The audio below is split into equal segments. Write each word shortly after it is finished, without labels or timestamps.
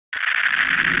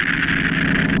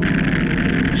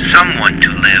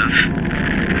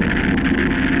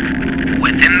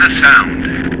the sound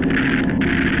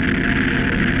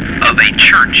of a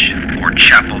church or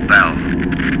chapel bell,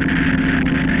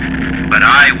 but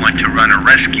I want to run a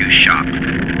rescue shop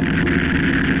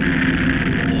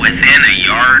within a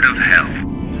yard of hell.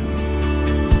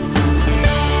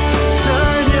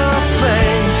 Turn your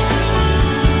face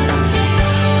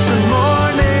to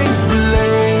morning's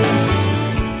blaze.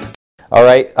 All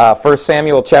right, 1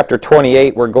 Samuel chapter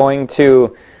 28, we're going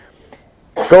to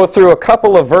go through a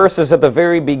couple of verses at the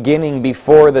very beginning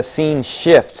before the scene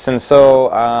shifts. And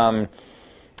so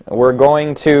we're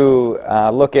going to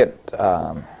look at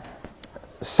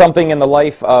something in the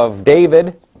life of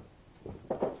David.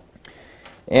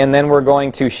 And then we're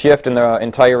going to shift, and the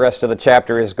entire rest of the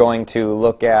chapter is going to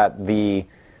look at the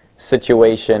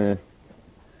situation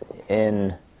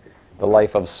in the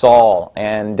life of Saul.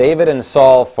 And David and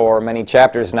Saul, for many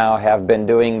chapters now, have been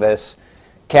doing this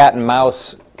cat and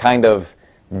mouse kind of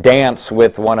dance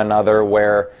with one another,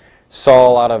 where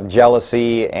Saul, out of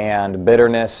jealousy and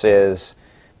bitterness, is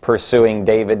pursuing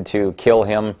David to kill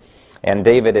him. And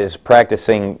David is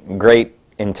practicing great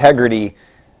integrity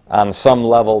on some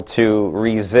level to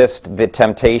resist the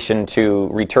temptation to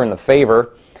return the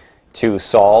favor to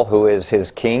Saul, who is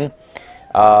his king,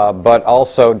 but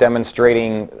also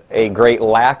demonstrating a great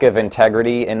lack of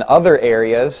integrity in other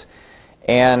areas,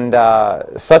 and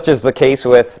such is the case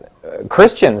with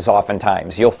Christians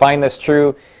oftentimes. You'll find this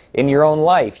true in your own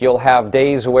life. You'll have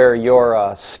days where you're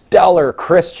a stellar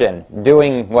Christian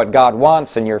doing what God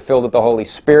wants, and you're filled with the Holy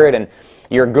Spirit, and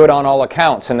you're good on all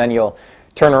accounts, and then you'll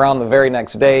turn around the very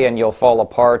next day and you'll fall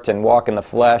apart and walk in the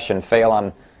flesh and fail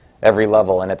on every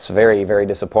level, and it's very, very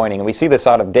disappointing. And we see this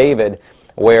out of David,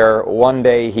 where one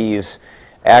day he's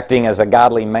acting as a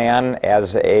godly man,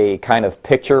 as a kind of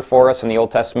picture for us in the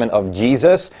Old Testament of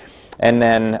Jesus, and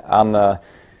then on the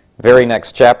very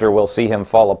next chapter we'll see him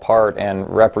fall apart and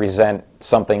represent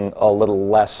something a little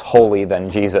less holy than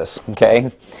Jesus.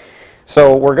 Okay?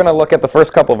 So we're going to look at the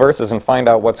first couple verses and find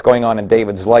out what's going on in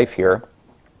David's life here.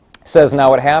 It says,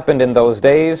 "Now it happened in those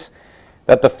days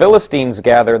that the Philistines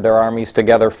gathered their armies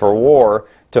together for war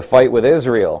to fight with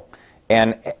Israel.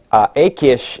 And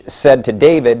Achish said to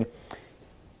David,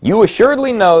 'You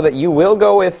assuredly know that you will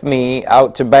go with me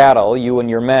out to battle, you and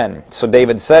your men.' So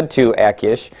David said to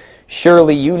Achish,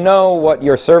 'Surely you know what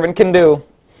your servant can do.'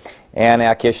 And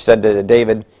Achish said to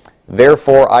David,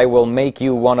 'Therefore I will make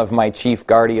you one of my chief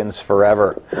guardians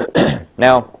forever.'"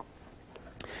 Now,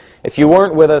 if you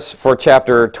weren't with us for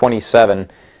chapter 27,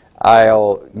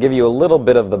 I'll give you a little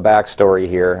bit of the backstory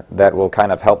here that will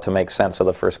kind of help to make sense of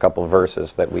the first couple of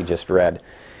verses that we just read.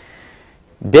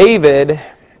 David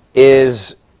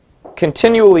is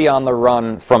continually on the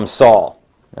run from Saul.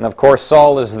 And of course,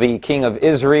 Saul is the king of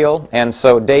Israel, and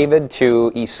so David,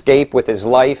 to escape with his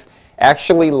life,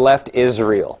 actually left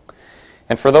Israel.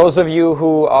 And for those of you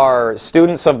who are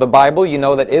students of the Bible, you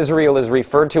know that Israel is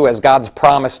referred to as God's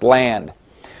promised land.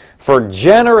 For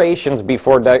generations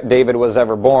before David was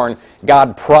ever born,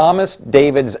 God promised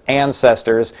David's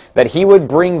ancestors that he would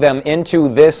bring them into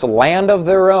this land of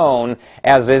their own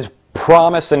as his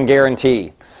promise and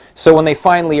guarantee. So when they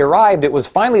finally arrived, it was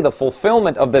finally the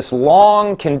fulfillment of this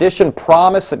long conditioned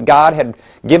promise that God had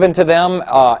given to them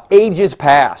ages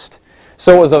past.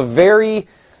 So it was a very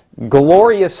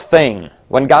glorious thing.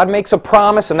 When God makes a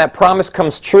promise and that promise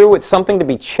comes true, it's something to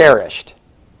be cherished.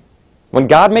 When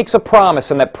God makes a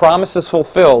promise and that promise is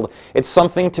fulfilled, it's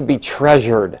something to be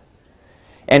treasured.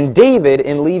 And David,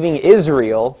 in leaving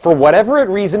Israel, for whatever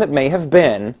reason it may have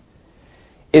been,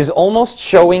 is almost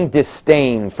showing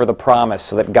disdain for the promise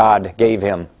that God gave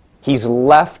him. He's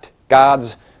left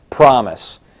God's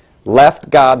promise, left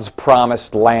God's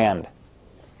promised land.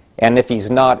 And if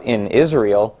he's not in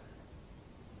Israel,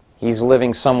 he's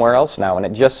living somewhere else now. And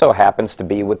it just so happens to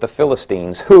be with the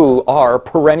Philistines, who are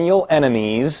perennial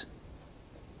enemies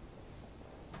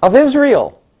of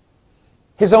Israel,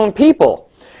 his own people.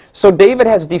 So David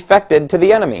has defected to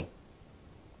the enemy.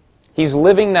 He's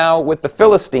living now with the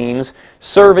Philistines,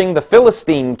 serving the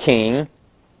Philistine king,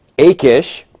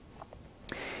 Achish,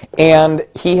 and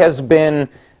he has been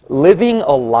living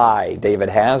a lie, David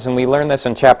has, and we learn this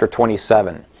in chapter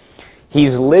 27.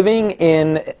 He's living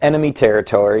in enemy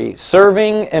territory,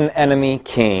 serving an enemy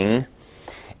king,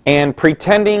 and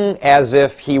pretending as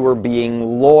if he were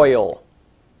being loyal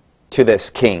to this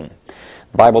king.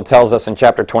 The Bible tells us in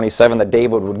chapter 27 that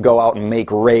David would go out and make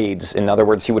raids. In other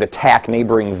words, he would attack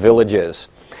neighboring villages.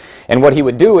 And what he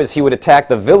would do is he would attack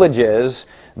the villages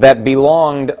that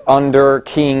belonged under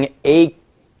King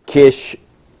Achish's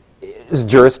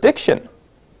jurisdiction.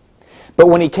 But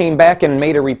when he came back and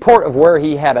made a report of where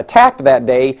he had attacked that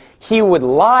day, he would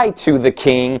lie to the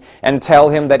king and tell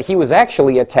him that he was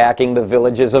actually attacking the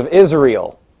villages of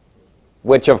Israel.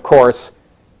 Which, of course,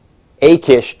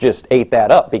 Achish just ate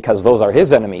that up because those are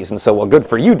his enemies. And so, well, good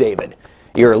for you, David.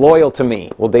 You're loyal to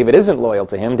me. Well, David isn't loyal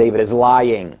to him. David is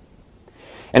lying.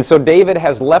 And so David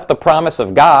has left the promise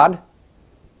of God,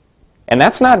 and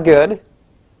that's not good.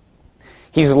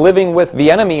 He's living with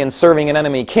the enemy and serving an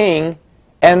enemy king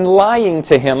and lying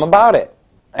to him about it.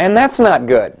 And that's not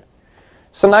good.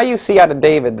 So now you see out of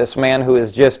David this man who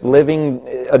is just living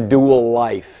a dual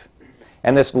life.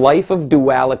 And this life of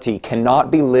duality cannot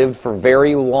be lived for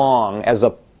very long as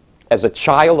a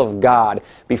child of God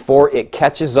before it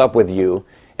catches up with you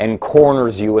and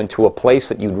corners you into a place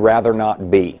that you'd rather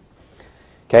not be.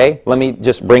 Okay? Let me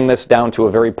just bring this down to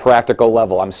a very practical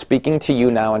level. I'm speaking to you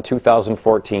now in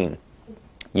 2014.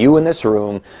 You in this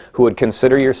room who would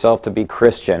consider yourself to be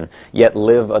Christian, yet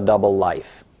live a double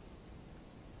life.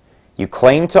 You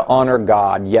claim to honor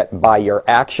God, yet by your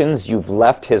actions you've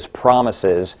left His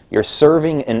promises. You're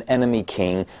serving an enemy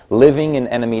king, living in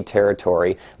enemy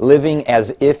territory, living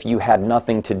as if you had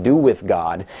nothing to do with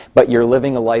God, but you're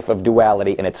living a life of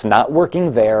duality, and it's not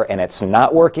working there, and it's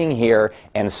not working here,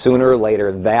 and sooner or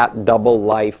later that double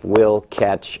life will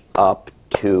catch up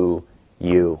to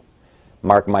you.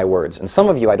 Mark my words. And some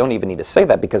of you, I don't even need to say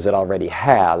that because it already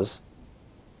has.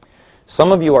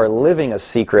 Some of you are living a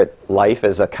secret life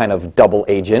as a kind of double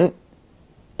agent,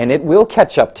 and it will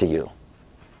catch up to you.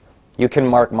 You can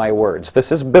mark my words.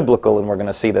 This is biblical, and we're going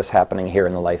to see this happening here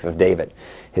in the life of David.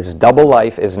 His double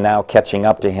life is now catching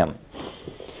up to him.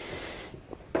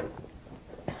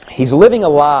 He's living a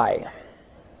lie.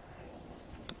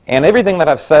 And everything that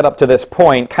I've said up to this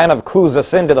point kind of clues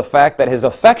us into the fact that his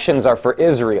affections are for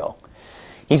Israel.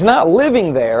 He's not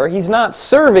living there, he's not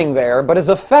serving there, but his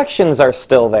affections are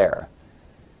still there.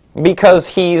 Because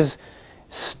he's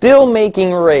still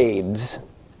making raids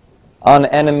on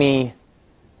enemy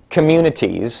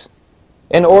communities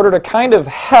in order to kind of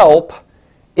help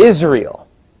Israel.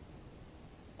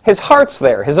 His heart's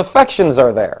there, his affections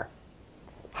are there.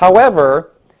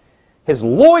 However, his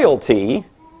loyalty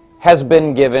has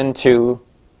been given to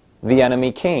the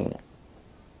enemy king.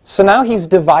 So now he's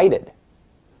divided.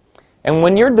 And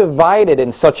when you're divided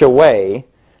in such a way,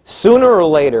 sooner or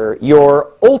later,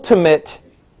 your ultimate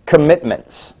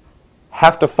commitments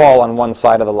have to fall on one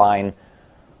side of the line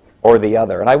or the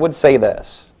other. And I would say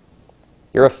this,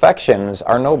 your affections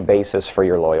are no basis for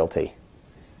your loyalty.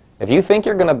 If you think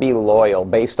you're going to be loyal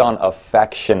based on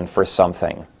affection for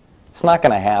something, it's not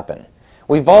going to happen.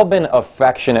 We've all been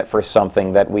affectionate for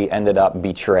something that we ended up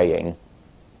betraying.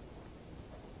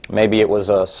 Maybe it was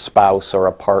a spouse or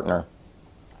a partner.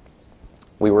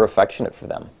 We were affectionate for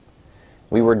them.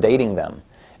 We were dating them.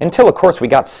 Until, of course, we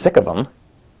got sick of them.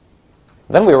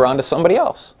 Then we were on to somebody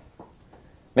else.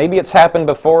 Maybe it's happened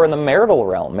before in the marital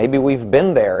realm. Maybe we've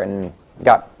been there and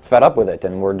got fed up with it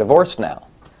and we're divorced now.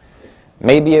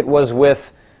 Maybe it was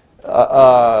with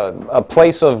a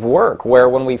place of work where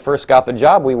when we first got the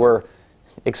job we were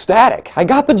ecstatic. I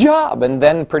got the job! And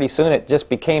then pretty soon it just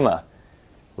became a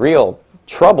real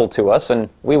trouble to us and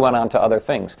we went on to other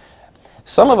things.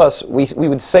 Some of us, we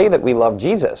would say that we love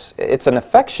Jesus. It's an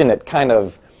affectionate kind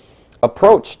of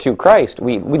approach to Christ.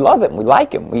 We love Him, we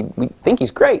like Him, we think He's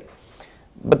great.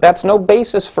 But that's no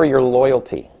basis for your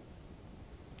loyalty.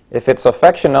 If it's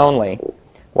affection only,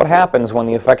 what happens when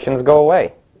the affections go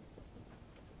away?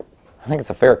 I think it's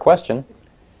a fair question.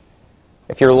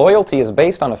 If your loyalty is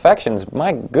based on affections,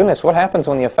 my goodness, what happens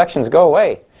when the affections go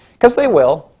away? Because they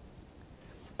will.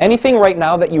 Anything right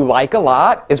now that you like a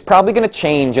lot is probably going to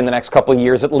change in the next couple of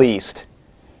years at least.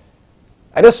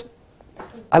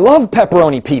 I love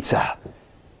pepperoni pizza.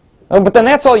 Oh, but then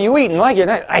that's all you eat and like it.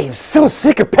 I'm so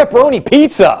sick of pepperoni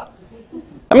pizza.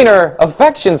 I mean, our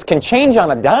affections can change on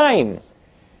a dime.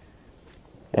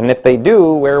 And if they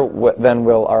do, where then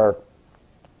will our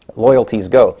loyalties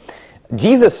go?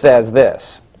 Jesus says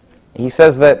this. He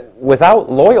says that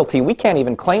without loyalty, we can't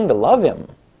even claim to love Him.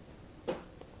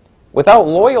 Without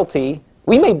loyalty,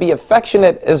 we may be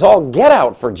affectionate as all get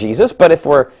out for Jesus, but if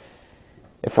we're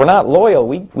not loyal,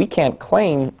 we can't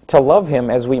claim to love Him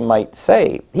as we might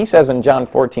say. He says in John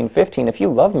 14:15, if you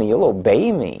love me, you'll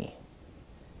obey me.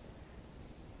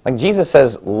 Like Jesus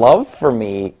says, love for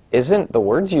me isn't the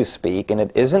words you speak, and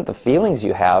it isn't the feelings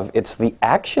you have, it's the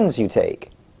actions you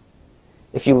take.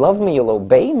 If you love me, you'll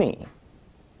obey me.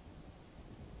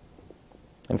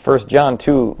 In 1 John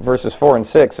 2, verses 4 and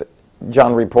 6,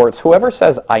 John reports, whoever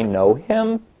says, I know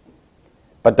Him,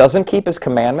 but doesn't keep His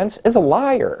commandments is a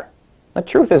liar. The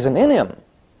truth isn't in him.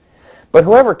 But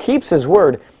whoever keeps His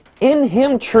word, In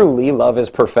him truly love is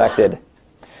perfected.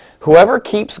 Whoever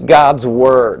keeps God's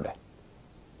word,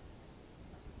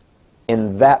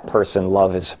 in that person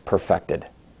love is perfected.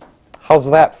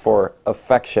 How's that for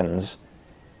affections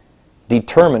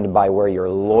determined by where your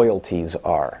loyalties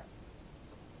are?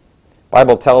 The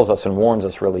Bible tells us and warns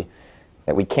us really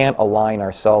that we can't align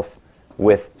ourselves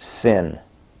with sin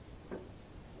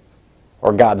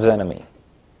or God's enemy.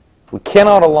 We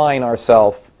cannot align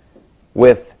ourselves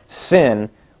with sin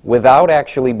without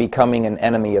actually becoming an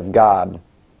enemy of God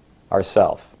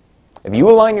ourselves. If you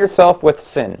align yourself with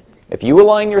sin, if you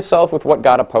align yourself with what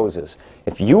God opposes,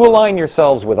 if you align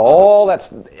yourselves with all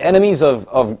that's enemies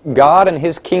of God and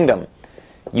His kingdom,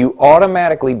 you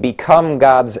automatically become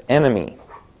God's enemy.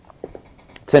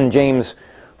 It's in James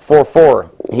 4:4.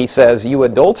 He says, "You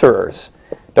adulterers,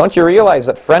 don't you realize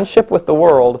that friendship with the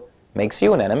world makes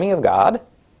you an enemy of God?"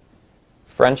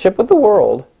 Friendship with the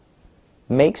world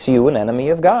makes you an enemy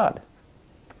of God.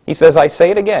 He says, I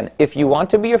say it again, if you want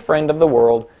to be a friend of the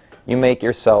world, you make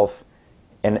yourself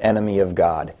an enemy of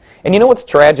God. And you know what's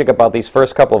tragic about these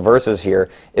first couple verses here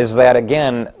is that,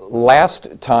 again,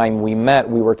 last time we met,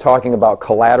 we were talking about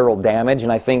collateral damage,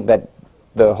 and I think that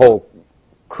the whole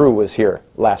crew was here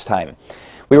last time.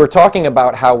 We were talking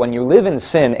about how when you live in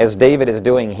sin, as David is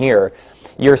doing here,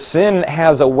 your sin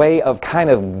has a way of kind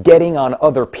of getting on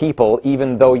other people,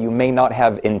 even though you may not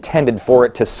have intended for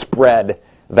it to spread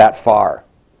that far.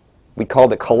 We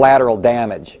called it collateral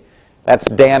damage. That's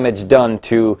damage done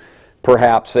to,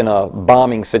 perhaps in a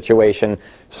bombing situation,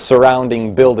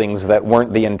 surrounding buildings that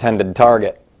weren't the intended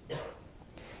target.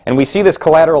 And we see this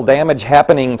collateral damage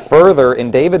happening further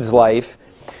in David's life,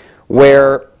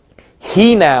 where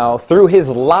he now, through his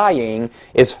lying,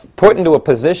 is put into a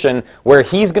position where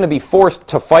he's going to be forced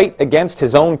to fight against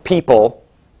his own people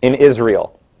in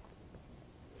Israel.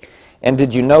 And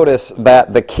did you notice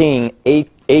that the king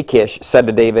Achish said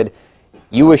to David,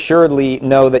 "You assuredly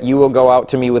know that you will go out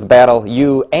to me with battle,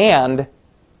 you and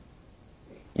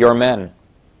your men."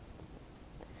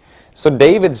 So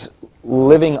David's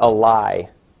living a lie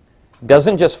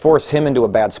doesn't just force him into a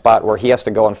bad spot where he has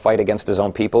to go and fight against his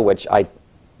own people, which I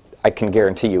can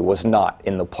guarantee you was not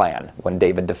in the plan when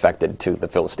David defected to the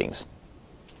Philistines.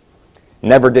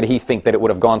 Never did he think that it would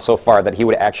have gone so far that he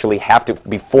would actually have to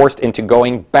be forced into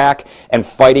going back and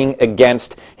fighting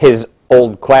against his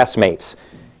old classmates,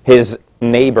 his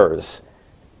neighbors,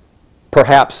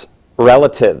 perhaps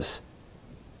relatives.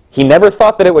 He never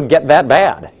thought that it would get that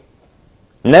bad.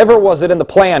 Never was it in the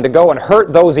plan to go and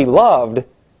hurt those he loved,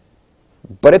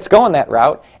 but it's going that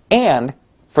route. And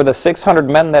for the 600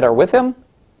 men that are with him,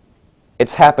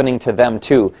 it's happening to them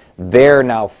too. They're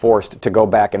now forced to go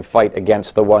back and fight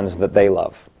against the ones that they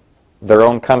love, their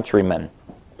own countrymen.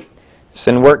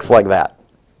 Sin works like that.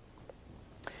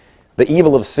 The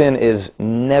evil of sin is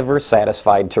never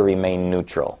satisfied to remain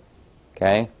neutral.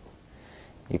 Okay?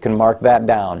 You can mark that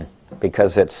down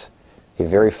because it's a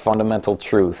very fundamental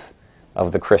truth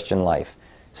of the Christian life.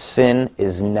 Sin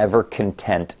is never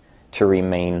content to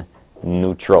remain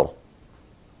neutral.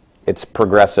 It's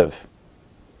progressive.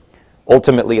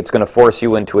 Ultimately, it's going to force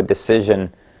you into a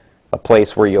decision, a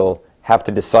place where you'll have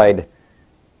to decide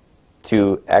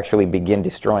to actually begin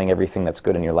destroying everything that's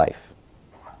good in your life.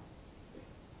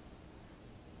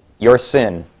 Your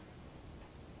sin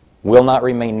will not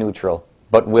remain neutral,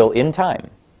 but will, in time,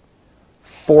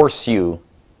 force you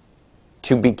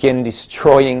to begin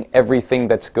destroying everything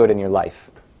that's good in your life.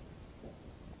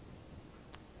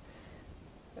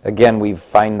 Again, we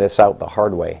find this out the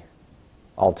hard way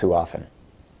all too often.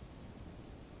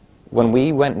 When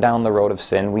we went down the road of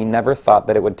sin, we never thought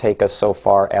that it would take us so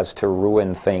far as to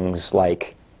ruin things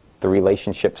like the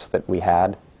relationships that we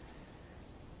had,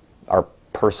 our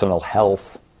personal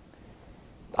health.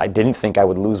 I didn't think I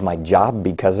would lose my job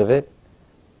because of it.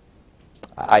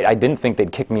 I didn't think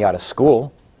they'd kick me out of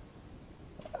school.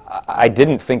 I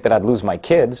didn't think that I'd lose my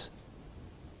kids.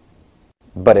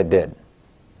 But it did.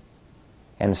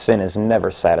 And sin is never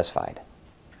satisfied.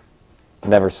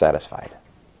 Never satisfied.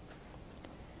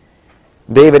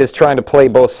 David is trying to play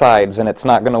both sides, and it's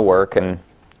not going to work, and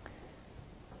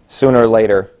sooner or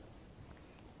later,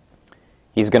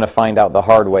 he's going to find out the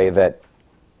hard way that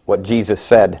what Jesus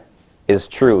said is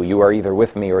true. You are either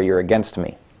with me or you're against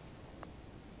me.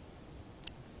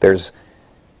 There's,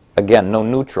 again, no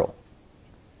neutral.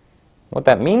 What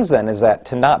that means then is that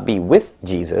to not be with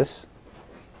Jesus,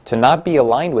 to not be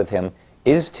aligned with him,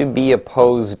 is to be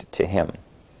opposed to him.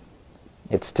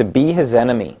 It's to be his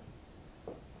enemy.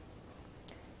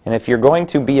 And if you're going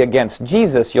to be against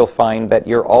Jesus, you'll find that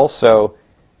you're also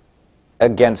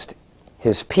against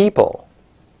his people.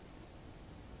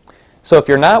 So if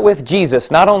you're not with Jesus,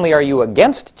 not only are you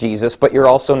against Jesus, but you're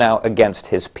also now against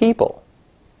his people.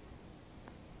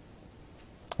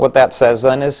 What that says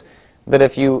then is that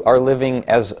if you are living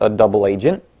as a double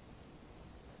agent,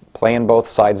 playing both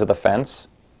sides of the fence,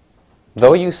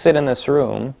 though you sit in this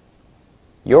room,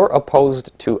 you're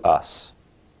opposed to us.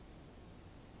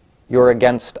 You're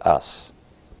against us.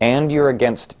 And you're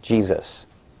against Jesus.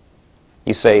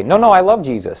 You say, no, I love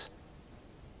Jesus.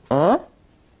 Huh?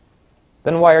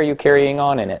 Then why are you carrying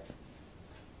on in it?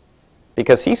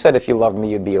 Because he said if you loved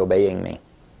me, you'd be obeying me.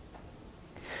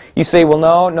 You say, well,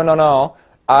 no.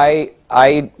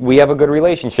 We have a good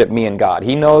relationship, me and God.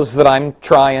 He knows that I'm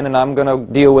trying and I'm going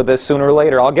to deal with this sooner or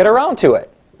later. I'll get around to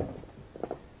it.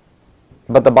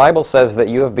 But the Bible says that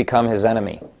you have become his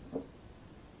enemy.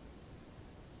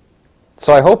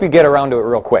 So I hope you get around to it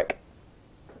real quick.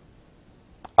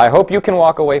 I hope you can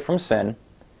walk away from sin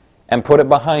and put it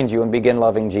behind you and begin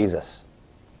loving Jesus.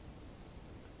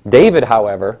 David,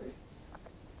 however,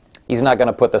 he's not going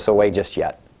to put this away just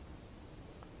yet.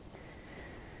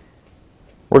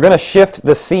 We're going to shift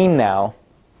the scene now,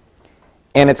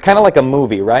 and it's kind of like a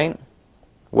movie, right?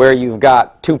 Where you've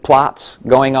got two plots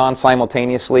going on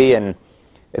simultaneously, and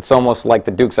it's almost like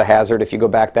the Dukes of Hazzard if you go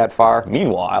back that far.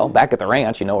 Meanwhile, back at the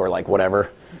ranch, or like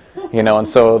whatever, and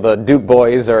so the Duke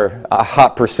boys are a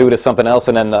hot pursuit of something else,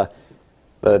 and then the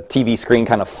TV screen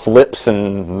kind of flips,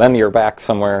 and then you're back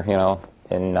somewhere,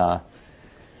 in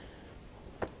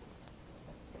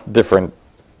different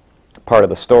part of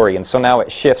the story. And so now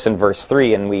it shifts in verse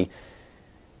 3, and we,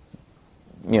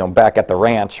 back at the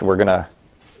ranch, we're going to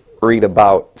read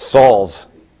about Saul's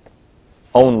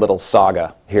own little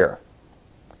saga here.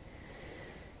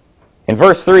 In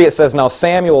verse 3 it says, now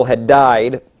Samuel had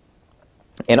died,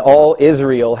 and all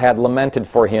Israel had lamented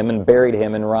for him and buried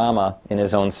him in Ramah in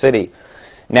his own city.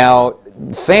 Now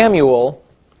Samuel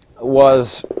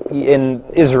was in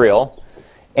Israel,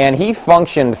 and he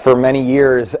functioned for many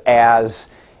years as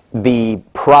the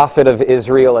prophet of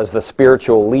Israel, as the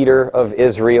spiritual leader of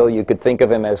Israel. You could think of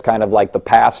him as kind of like the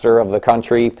pastor of the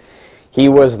country. He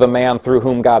was the man through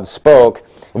whom God spoke.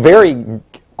 Very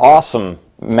awesome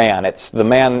man. It's the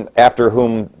man after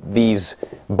whom these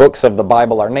books of the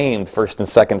Bible are named, 1st and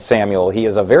 2nd Samuel. He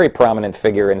is a very prominent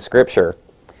figure in Scripture.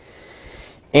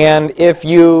 And if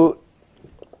you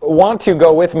want to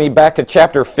go with me back to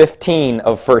chapter 15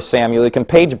 of 1 Samuel, you can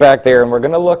page back there, and we're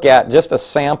going to look at just a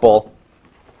sample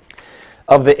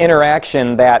of the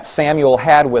interaction that Samuel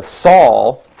had with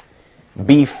Saul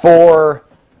before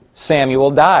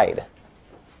Samuel died.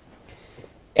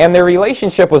 And their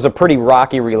relationship was a pretty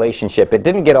rocky relationship. It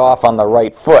didn't get off on the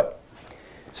right foot.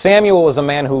 Samuel was a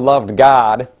man who loved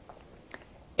God,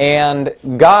 and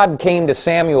God came to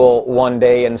Samuel one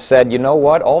day and said, you know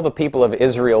what, all the people of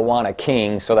Israel want a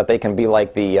king so that they can be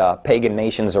like the pagan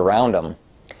nations around them.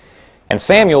 And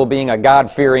Samuel, being a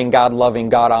God-fearing, God-loving,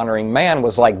 God-honoring man,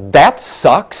 was like, that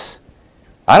sucks.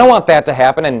 I don't want that to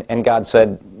happen. And God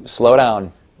said, slow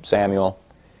down, Samuel.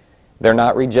 They're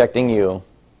not rejecting you.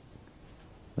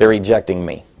 They're rejecting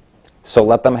me. So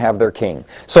let them have their king.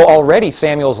 So already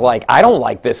Samuel's like, I don't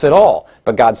like this at all.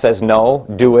 But God says, no,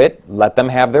 do it. Let them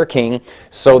have their king.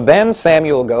 So then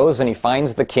Samuel goes and he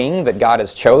finds the king that God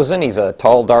has chosen. He's a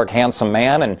tall, dark, handsome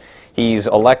man, and he's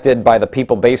elected by the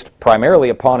people based primarily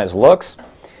upon his looks.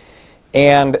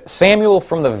 And Samuel,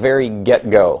 from the very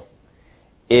get-go,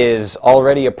 is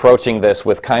already approaching this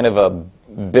with kind of a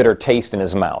bitter taste in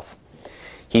his mouth.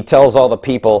 He tells all the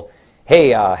people,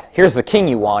 hey, here's the king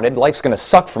you wanted. Life's going to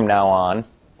suck from now on.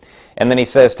 And then he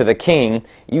says to the king,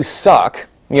 you suck,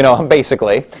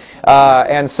 basically.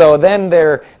 And so then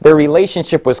their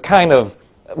relationship was kind of,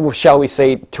 shall we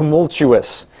say,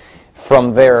 tumultuous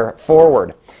from there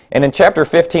forward. And in chapter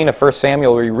 15 of 1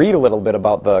 Samuel, we read a little bit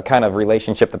about the kind of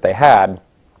relationship that they had.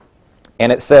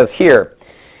 And it says here,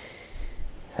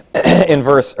 in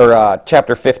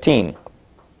chapter 15,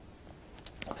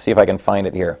 let's see if I can find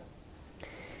it here.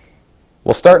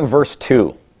 We'll start in verse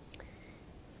 2.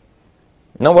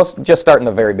 No, we'll just start in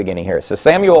the very beginning here. It says,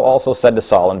 Samuel also said to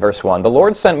Saul in verse 1, the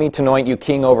Lord sent me to anoint you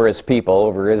king over his people,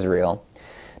 over Israel.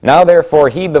 Now therefore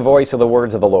heed the voice of the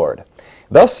words of the Lord.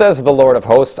 Thus says the Lord of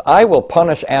hosts, I will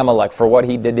punish Amalek for what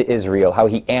he did to Israel, how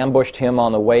he ambushed him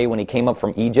on the way when he came up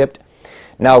from Egypt.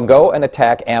 Now go and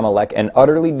attack Amalek and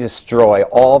utterly destroy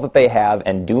all that they have,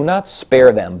 and do not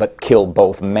spare them, but kill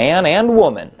both man and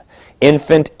woman,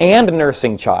 infant and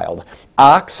nursing child,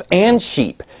 ox and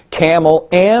sheep, camel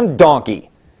and donkey.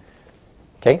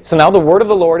 Okay, so now the word of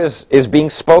the Lord is being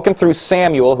spoken through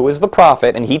Samuel, who is the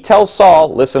prophet, and he tells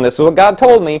Saul, listen, this is what God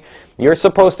told me. You're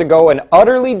supposed to go and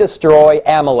utterly destroy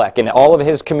Amalek and all of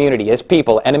his community, his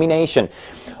people, enemy nation.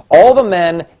 all the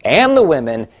men and the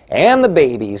women and the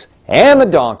babies and the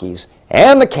donkeys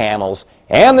and the camels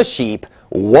and the sheep,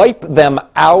 wipe them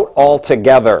out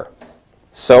altogether.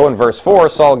 So in verse 4,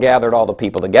 Saul gathered all the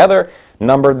people together,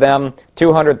 numbered them,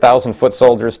 200,000 foot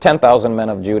soldiers, 10,000 men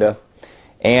of Judah.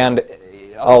 And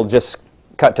I'll just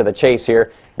cut to the chase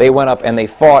here. They went up and they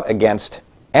fought against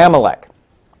Amalek.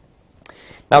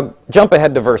 Now jump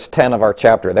ahead to verse 10 of our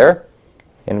chapter there,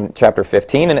 in chapter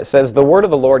 15, and it says, "The word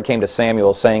of the Lord came to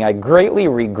Samuel, saying, I greatly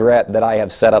regret that I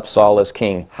have set up Saul as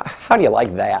king." How do you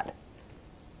like that?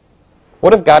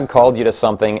 What if God called you to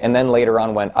something and then later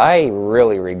on went, "I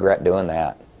really regret doing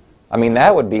that"? I mean,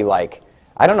 that would be like,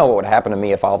 I don't know what would happen to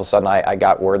me if all of a sudden I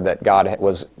got word that God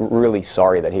was really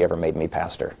sorry that he ever made me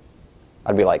pastor.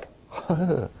 I'd be like,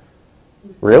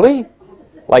 really?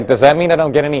 Like, does that mean I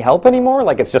don't get any help anymore?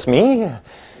 Like, it's just me?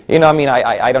 You know, I mean,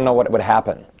 I don't know what would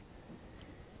happen.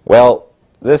 Well,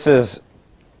 this is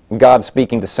God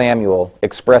speaking to Samuel,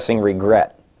 expressing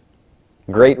regret.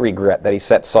 Great regret that he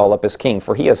set Saul up as king,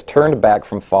 for he has turned back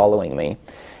from following me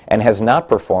and has not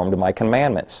performed my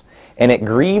commandments. And it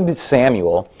grieved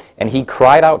Samuel, and he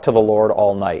cried out to the Lord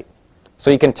all night.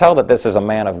 So you can tell that this is a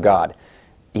man of God.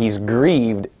 He's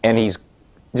grieved, and he's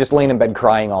just laying in bed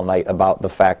crying all night about the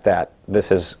fact that this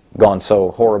has gone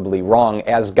so horribly wrong,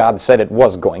 as God said it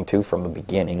was going to from the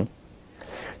beginning.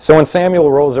 So when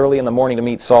Samuel rose early in the morning to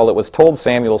meet Saul, it was told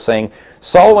Samuel, saying,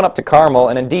 Saul went up to Carmel,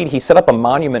 and indeed he set up a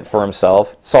monument for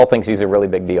himself. Saul thinks he's a really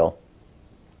big deal.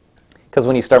 Because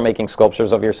when you start making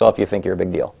sculptures of yourself, you think you're a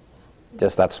big deal.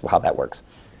 Just that's how that works.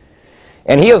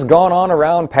 And he has gone on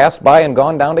around, passed by, and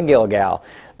gone down to Gilgal.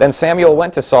 Then Samuel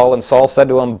went to Saul, and Saul said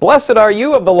to him, Blessed are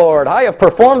you of the Lord, I have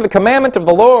performed the commandment of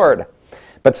the Lord.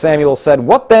 But Samuel said,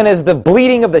 What then is the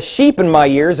bleating of the sheep in my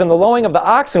ears, and the lowing of the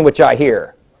oxen which I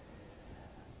hear?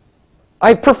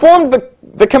 I've performed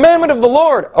the commandment of the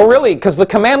Lord. Oh, really? Because the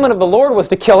commandment of the Lord was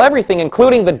to kill everything,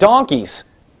 including the donkeys,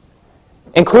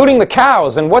 including the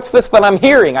cows. And what's this that I'm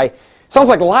hearing? Sounds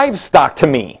like livestock to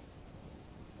me.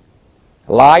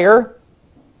 Liar.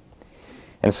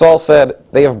 And Saul said,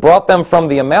 They have brought them from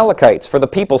the Amalekites, for the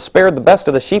people spared the best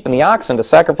of the sheep and the oxen to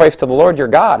sacrifice to the Lord your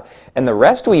God, and the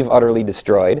rest we've utterly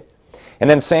destroyed. And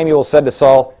then Samuel said to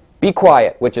Saul, Be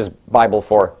quiet, which is Bible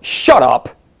for shut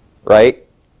up, right?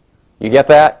 You get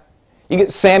that?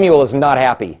 Samuel is not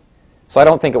happy. So I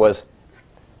don't think it was,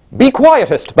 Be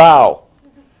quietest thou.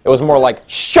 It was more like,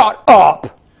 Shut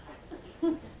up.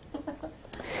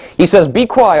 He says, Be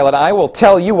quiet, and I will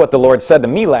tell you what the Lord said to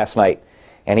me last night.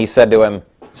 And he said to him,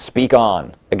 Speak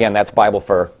on. Again, that's Bible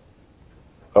for,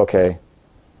 okay.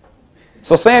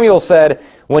 So Samuel said,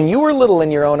 When you were little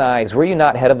in your own eyes, were you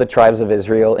not head of the tribes of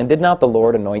Israel? And did not the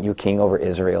Lord anoint you king over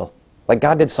Israel? Like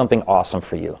God did something awesome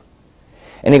for you.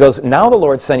 And he goes, Now the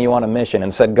Lord sent you on a mission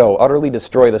and said, Go, utterly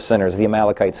destroy the sinners, the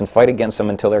Amalekites, and fight against them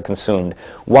until they're consumed.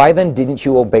 Why then didn't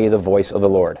you obey the voice of the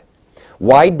Lord?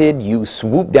 Why did you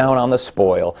swoop down on the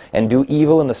spoil and do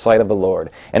evil in the sight of the Lord?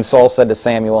 And Saul said to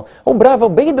Samuel, Oh, but I've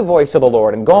obeyed the voice of the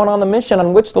Lord and gone on the mission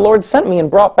on which the Lord sent me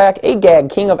and brought back Agag,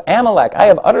 king of Amalek. I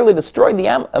have utterly destroyed the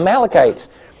Amalekites.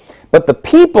 But the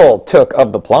people took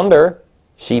of the plunder,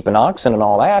 sheep and oxen and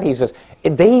all that. He says,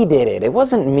 They did it. It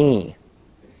wasn't me.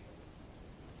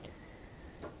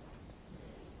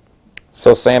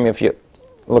 So Samuel, if you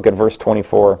look at verse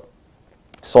 24,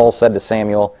 Saul said to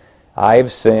Samuel,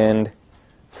 I've sinned,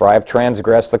 for I have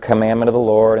transgressed the commandment of the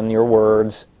Lord and your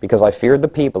words, because I feared the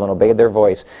people and obeyed their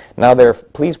voice. Now therefore,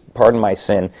 please pardon my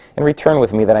sin, and return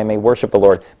with me that I may worship the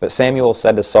Lord. But Samuel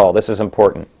said to Saul, this is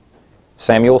important.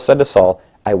 Samuel said to Saul,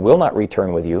 I will not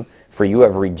return with you, for you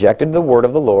have rejected the word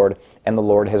of the Lord, and the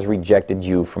Lord has rejected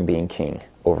you from being king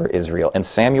over Israel. And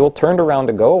Samuel turned around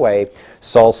to go away.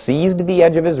 Saul seized the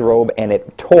edge of his robe, and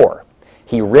it tore.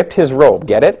 He ripped his robe.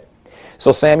 Get it?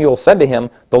 So Samuel said to him,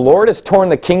 The Lord has torn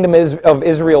the kingdom of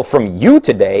Israel from you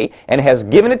today, and has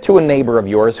given it to a neighbor of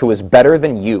yours who is better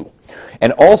than you.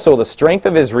 And also the strength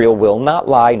of Israel will not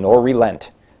lie nor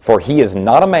relent, for he is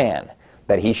not a man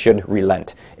that he should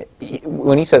relent.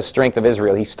 When he says strength of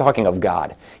Israel, he's talking of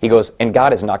God. He goes, and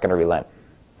God is not going to relent.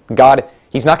 God,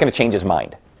 he's not going to change his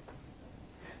mind.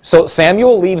 So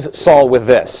Samuel leaves Saul with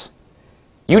this.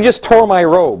 You just tore my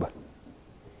robe.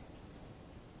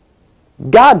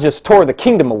 God just tore the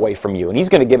kingdom away from you, and he's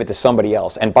going to give it to somebody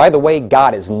else. And by the way,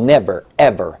 God is never,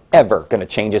 ever, ever going to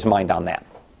change his mind on that.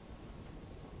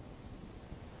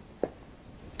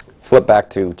 Flip back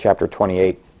to chapter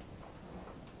 28.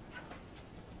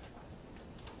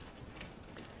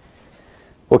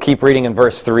 We'll keep reading in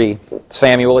verse 3.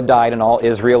 Samuel had died, and all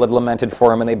Israel had lamented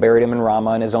for him, and they buried him in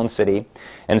Ramah in his own city.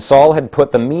 And Saul had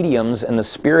put the mediums and the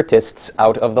spiritists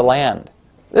out of the land.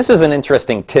 This is an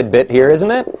interesting tidbit here,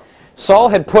 isn't it? Saul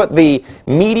had put the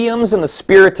mediums and the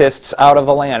spiritists out of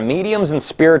the land. Mediums and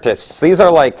spiritists, these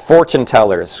are like fortune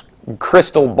tellers,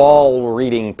 crystal ball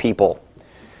reading people.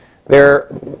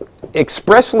 They're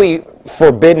expressly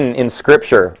forbidden in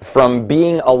Scripture from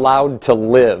being allowed to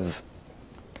live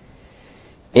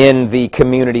in the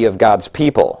community of God's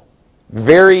people.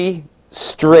 Very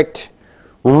strict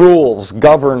rules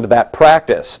governed that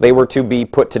practice. They were to be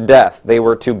put to death. They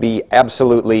were to be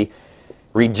absolutely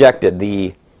rejected.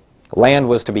 The land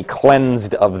was to be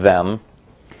cleansed of them.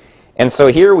 And so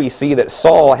here we see that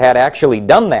Saul had actually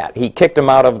done that. He kicked him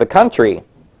out of the country.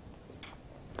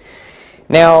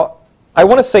 Now, I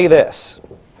want to say this.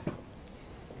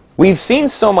 We've seen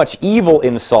so much evil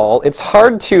in Saul, it's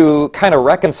hard to kind of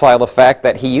reconcile the fact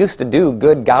that he used to do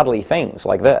good, godly things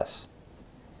like this.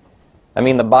 I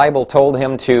mean, the Bible told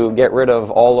him to get rid of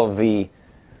all of the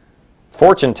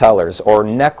fortune tellers or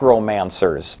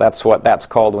necromancers. That's what that's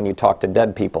called when you talk to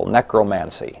dead people,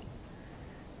 necromancy.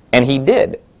 And he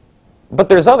did. But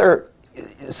there's other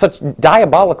such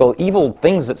diabolical, evil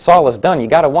things that Saul has done. You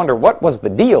got to wonder, what was the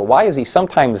deal? Why is he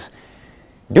sometimes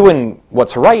doing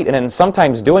what's right and then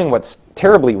sometimes doing what's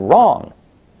terribly wrong?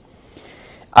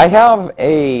 I have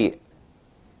a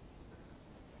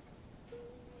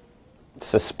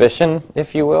suspicion,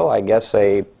 if you will, I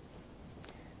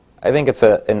think it's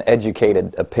an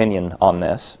educated opinion on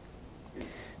this.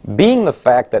 Being the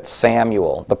fact that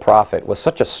Samuel, the prophet, was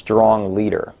such a strong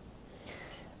leader,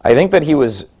 I think that he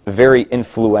was very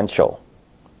influential.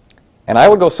 And I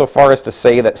would go so far as to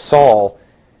say that Saul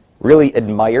really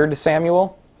admired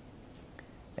Samuel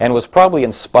and was probably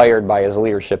inspired by his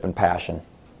leadership and passion.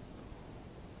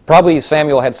 Probably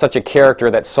Samuel had such a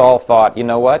character that Saul thought, you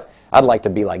know what, I'd like to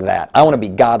be like that. I want to be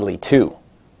godly too.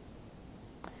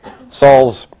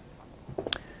 Saul's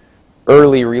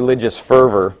early religious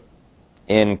fervor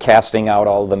in casting out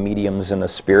all the mediums and the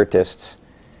spiritists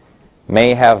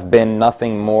may have been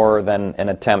nothing more than an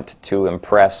attempt to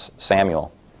impress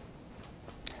Samuel.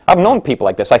 I've known people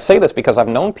like this. I say this because I've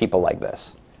known people like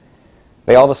this.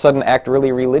 They all of a sudden act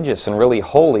really religious and really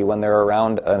holy when they're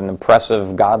around an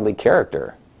impressive, godly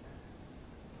character.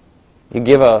 You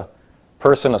give a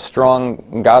person a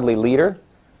strong, godly leader,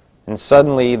 and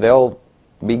suddenly they'll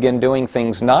begin doing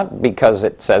things not because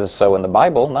it says so in the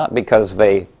Bible, not because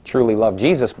they truly love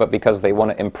Jesus, but because they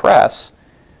want to impress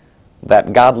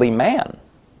that godly man.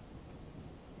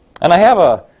 And I have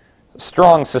a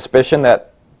strong suspicion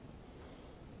that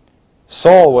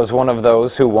Saul was one of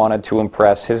those who wanted to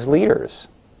impress his leaders.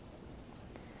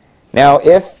 Now,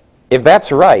 if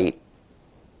that's right,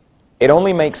 it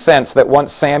only makes sense that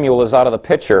once Samuel is out of the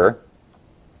picture,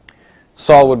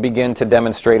 Saul would begin to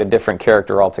demonstrate a different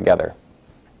character altogether.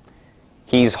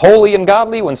 He's holy and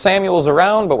godly when Samuel's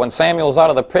around, but when Samuel's out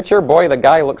of the picture, boy, the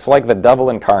guy looks like the devil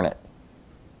incarnate.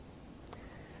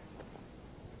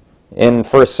 In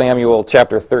 1 Samuel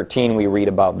chapter 13, we read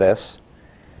about this,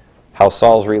 how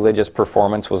Saul's religious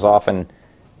performance was often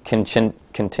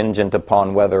contingent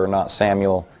upon whether or not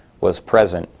Samuel was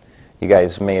present. You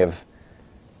guys may have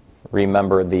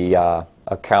remembered the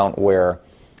account where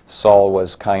Saul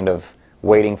was kind of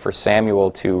waiting for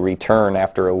Samuel to return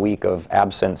after a week of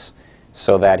absence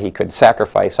so that he could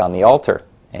sacrifice on the altar.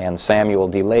 And Samuel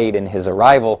delayed in his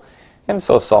arrival, and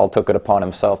so Saul took it upon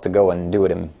himself to go and do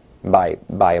it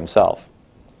by himself,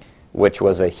 which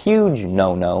was a huge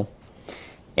no-no,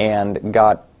 and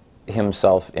got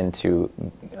himself into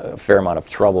a fair amount of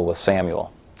trouble with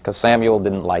Samuel, because Samuel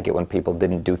didn't like it when people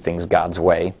didn't do things God's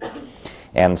way,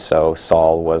 and so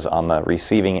Saul was on the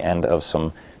receiving end of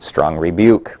some strong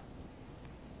rebuke.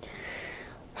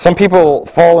 Some people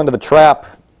fall into the trap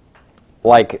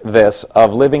like this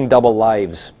of living double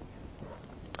lives,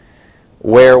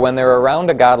 where when they're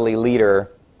around a godly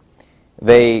leader,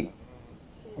 they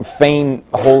feign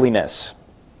holiness.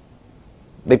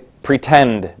 They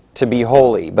pretend to be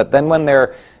holy. But then when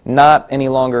they're not any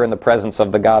longer in the presence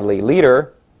of the godly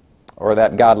leader or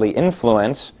that godly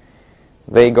influence,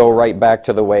 they go right back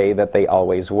to the way that they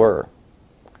always were.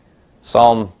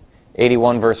 Psalm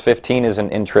 81 verse 15 is an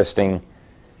interesting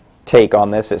take on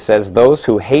this. It says, "Those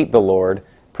who hate the Lord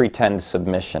pretend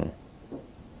submission."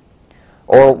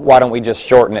 Or why don't we just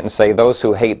shorten it and say, "Those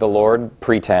who hate the Lord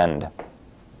pretend."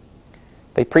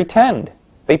 They pretend.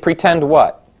 They pretend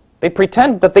what? They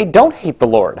pretend that they don't hate the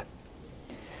Lord.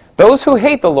 Those who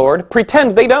hate the Lord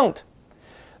pretend they don't.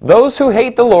 Those who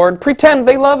hate the Lord pretend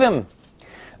they love Him.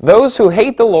 Those who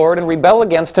hate the Lord and rebel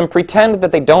against Him pretend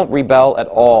that they don't rebel at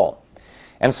all.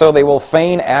 And so they will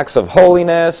feign acts of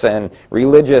holiness and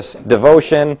religious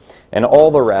devotion and all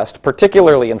the rest,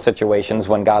 particularly in situations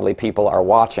when godly people are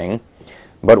watching.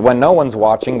 But when no one's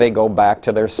watching, they go back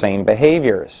to their same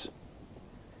behaviors.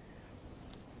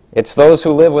 It's those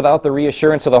who live without the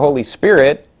reassurance of the Holy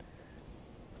Spirit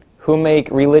who make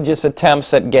religious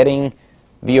attempts at getting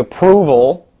the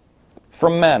approval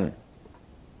from men.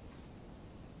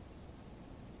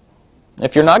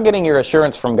 If you're not getting your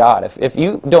assurance from God, if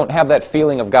you don't have that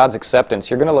feeling of God's acceptance,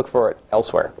 you're going to look for it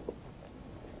elsewhere.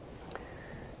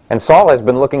 And Saul has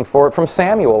been looking for it from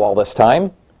Samuel all this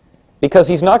time because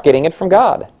he's not getting it from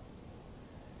God.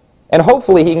 And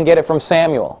hopefully he can get it from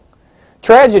Samuel.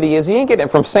 Tragedy is he ain't getting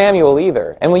it from Samuel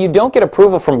either. And when you don't get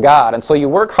approval from God, and so you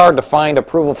work hard to find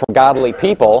approval from godly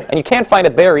people, and you can't find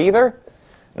it there either,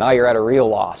 now you're at a real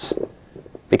loss.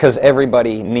 Because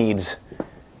everybody needs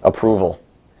approval.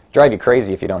 Drive you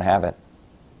crazy if you don't have it.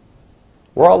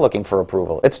 We're all looking for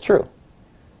approval. It's true.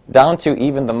 Down to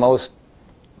even the most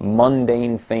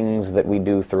mundane things that we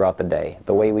do throughout the day.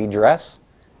 The way we dress,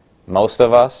 most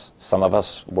of us, some of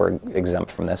us were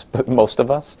exempt from this, but most of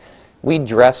us, we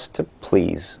dress to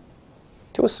please,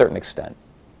 to a certain extent.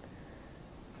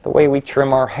 The way we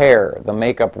trim our hair, the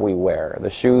makeup we wear, the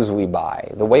shoes we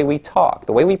buy, the way we talk,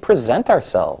 the way we present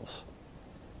ourselves.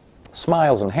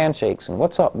 Smiles and handshakes and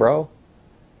what's up, bro?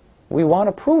 We want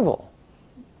approval.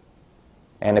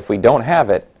 And if we don't have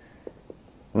it,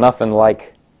 nothing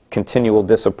like continual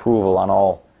disapproval on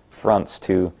all fronts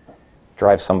to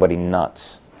drive somebody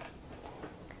nuts.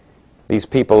 These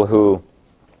people who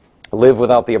live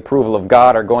without the approval of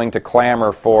God are going to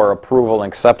clamor for approval and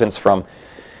acceptance from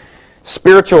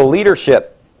spiritual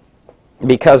leadership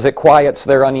because it quiets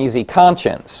their uneasy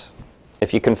conscience.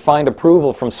 If you can find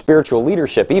approval from spiritual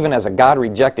leadership, even as a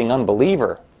God-rejecting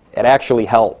unbeliever, it actually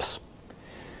helps.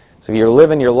 So if you're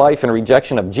living your life in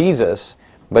rejection of Jesus,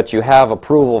 but you have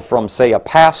approval from, say, a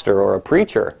pastor or a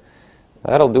preacher,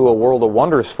 that'll do a world of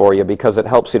wonders for you because it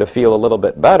helps you to feel a little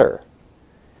bit better.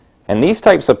 And these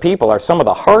types of people are some of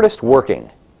the hardest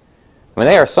working. I mean,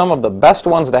 they are some of the best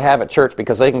ones to have at church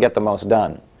because they can get the most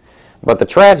done. But the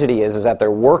tragedy is that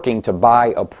they're working to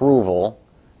buy approval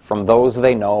from those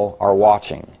they know are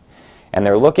watching. And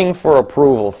they're looking for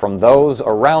approval from those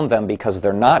around them because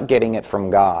they're not getting it from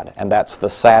God. And that's the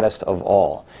saddest of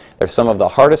all. They're some of the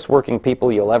hardest working people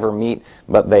you'll ever meet,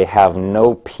 but they have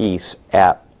no peace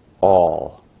at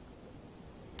all.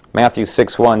 Matthew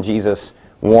 6:1, Jesus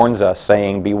warns us,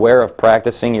 saying, "Beware of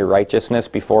practicing your righteousness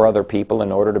before other people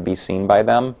in order to be seen by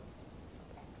them."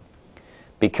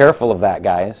 Be careful of that,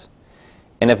 guys.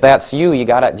 And if that's you, you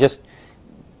got to just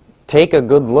take a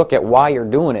good look at why you're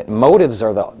doing it. Motives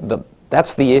are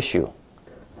that's the issue.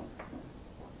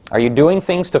 Are you doing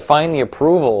things to find the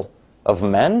approval of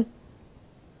men?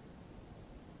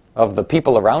 Of the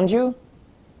people around you?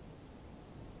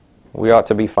 We ought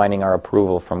to be finding our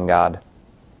approval from God.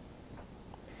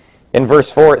 In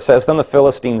verse 4 it says, "Then the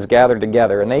Philistines gathered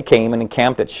together, and they came and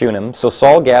encamped at Shunem. So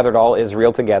Saul gathered all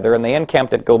Israel together, and they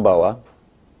encamped at Gilboa.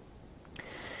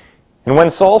 And when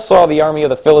Saul saw the army of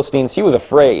the Philistines, he was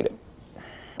afraid,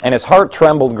 and his heart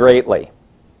trembled greatly.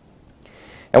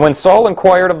 And when Saul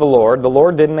inquired of the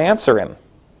Lord didn't answer him,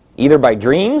 either by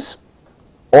dreams,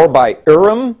 or by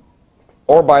Urim,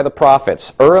 or by the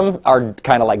prophets." Urim are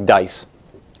kind of like dice.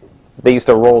 They used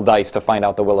to roll dice to find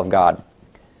out the will of God.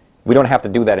 We don't have to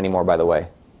do that anymore, by the way.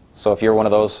 So if you're one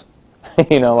of those,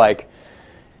 like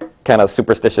kind of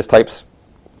superstitious types,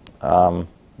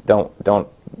 don't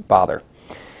bother.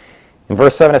 In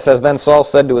verse 7 it says, "Then Saul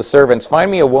said to his servants, 'Find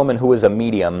me a woman who is a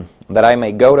medium, that I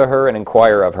may go to her and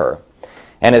inquire of her.'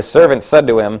 And his servants said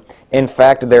to him, 'In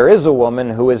fact, there is a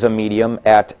woman who is a medium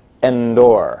at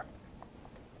Endor.'"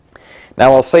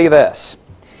 Now I'll say this.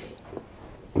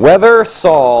 Whether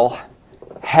Saul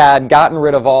had gotten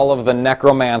rid of all of the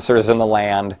necromancers in the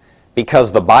land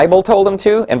because the Bible told him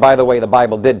to, and by the way, the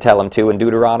Bible did tell him to in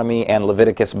Deuteronomy and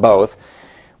Leviticus both,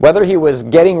 whether he was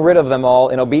getting rid of them all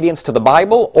in obedience to the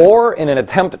Bible or in an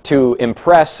attempt to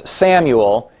impress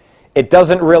Samuel, it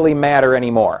doesn't really matter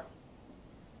anymore.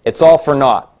 It's all for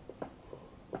naught.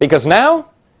 Because now,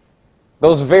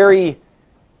 those very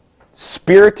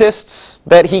spiritists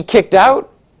that he kicked out,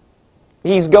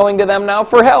 he's going to them now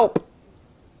for help.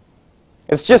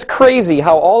 It's just crazy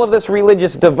how all of this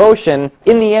religious devotion,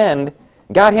 in the end,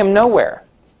 got him nowhere.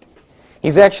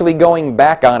 He's actually going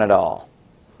back on it all.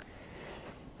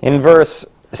 In verse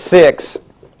 6,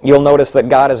 you'll notice that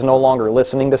God is no longer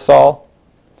listening to Saul.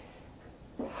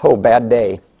 Oh, bad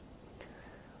day.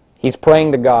 He's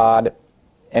praying to God,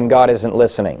 and God isn't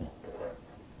listening.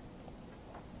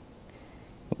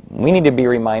 We need to be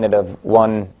reminded of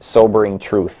one sobering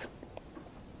truth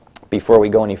before we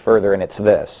go any further, and it's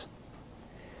this.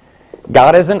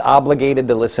 God isn't obligated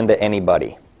to listen to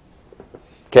anybody.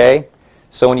 Okay?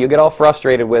 So when you get all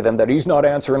frustrated with him that he's not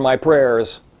answering my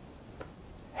prayers,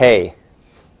 hey,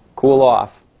 cool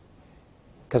off,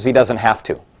 because he doesn't have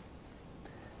to.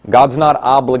 God's not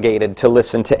obligated to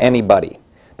listen to anybody.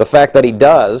 The fact that he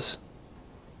does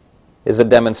is a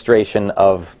demonstration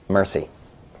of mercy.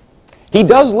 He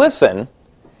does listen,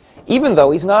 even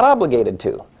though he's not obligated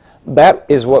to. That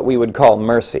is what we would call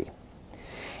mercy.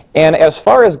 And as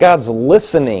far as God's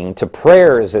listening to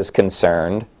prayers is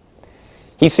concerned,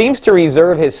 he seems to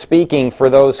reserve his speaking for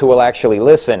those who will actually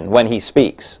listen when he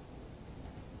speaks.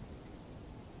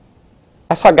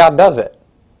 That's how God does it.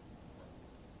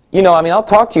 You know, I mean, I'll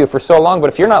talk to you for so long, but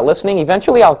if you're not listening,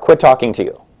 eventually I'll quit talking to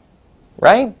you.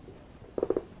 Right?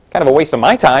 Kind of a waste of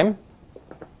my time.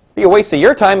 It'd be a waste of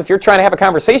your time if you're trying to have a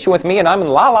conversation with me and I'm in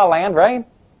la-la land, right?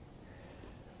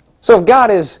 So if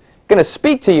God is going to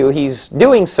speak to you, he's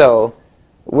doing so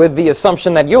with the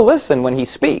assumption that you'll listen when he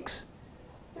speaks.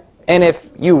 And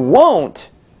if you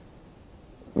won't,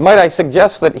 might I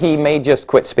suggest that he may just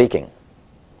quit speaking.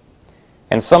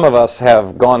 And some of us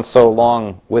have gone so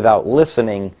long without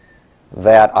listening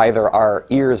that either our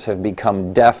ears have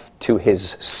become deaf to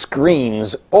his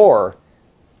screams or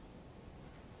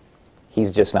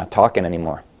he's just not talking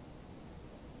anymore.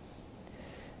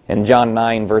 In John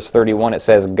 9, verse 31, it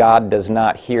says, God does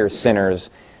not hear sinners,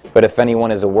 but if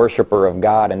anyone is a worshiper of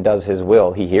God and does his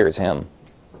will, he hears him.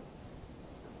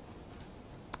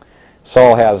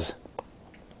 Saul has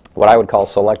what I would call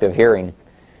selective hearing.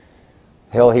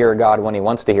 He'll hear God when he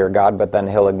wants to hear God, but then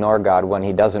he'll ignore God when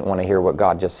he doesn't want to hear what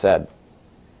God just said.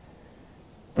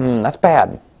 That's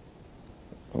bad.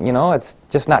 You know, it's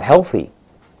just not healthy.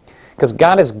 Because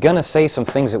God is going to say some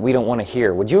things that we don't want to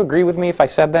hear. Would you agree with me if I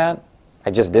said that?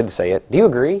 I just did say it. Do you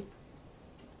agree?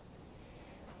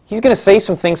 He's going to say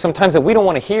some things sometimes that we don't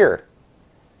want to hear.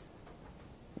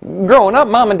 Growing up,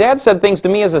 Mom and Dad said things to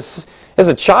me as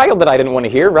a child that I didn't want to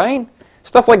hear, right?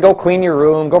 Stuff like go clean your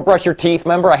room, go brush your teeth,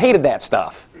 remember? I hated that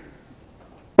stuff.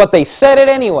 But they said it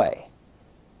anyway.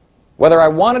 Whether I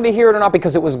wanted to hear it or not,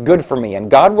 because it was good for me.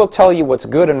 And God will tell you what's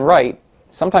good and right.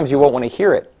 Sometimes you won't want to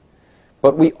hear it.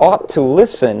 But we ought to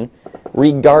listen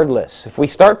regardless. If we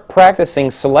start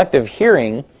practicing selective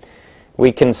hearing,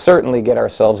 we can certainly get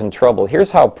ourselves in trouble.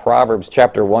 Here's how Proverbs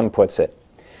chapter 1 puts it.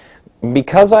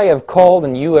 Because I have called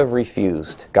and you have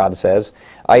refused, God says,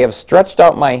 I have stretched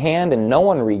out my hand and no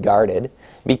one regarded.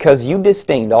 Because you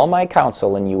disdained all my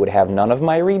counsel and you would have none of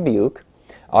my rebuke,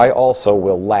 I also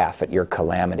will laugh at your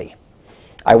calamity.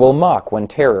 I will mock when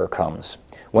terror comes.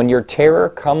 When your terror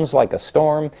comes like a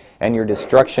storm and your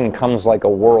destruction comes like a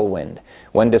whirlwind.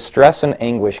 When distress and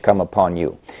anguish come upon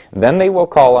you. Then they will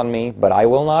call on me, but I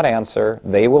will not answer.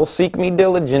 They will seek me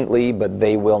diligently, but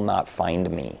they will not find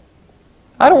me.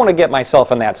 I don't want to get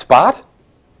myself in that spot.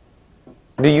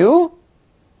 Do you?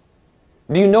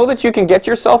 Do you know that you can get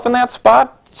yourself in that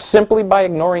spot simply by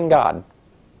ignoring God?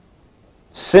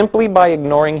 Simply by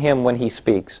ignoring him when he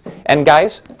speaks. And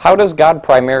guys, how does God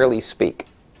primarily speak?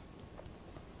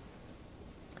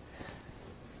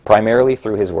 Primarily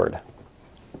through his word.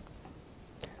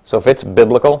 So if it's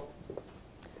biblical,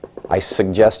 I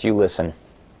suggest you listen.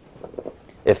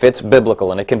 If it's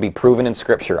biblical and it can be proven in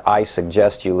Scripture, I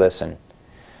suggest you listen.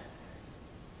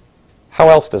 How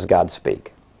else does God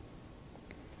speak?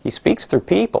 He speaks through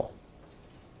people.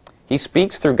 He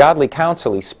speaks through godly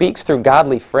counsel. He speaks through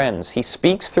godly friends. He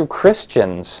speaks through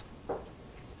Christians.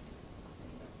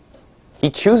 He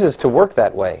chooses to work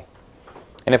that way.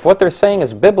 And if what they're saying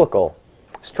is biblical,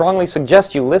 I strongly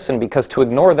suggest you listen, because to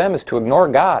ignore them is to ignore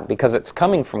God, because it's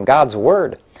coming from God's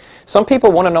Word. Some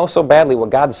people want to know so badly what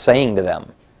God's saying to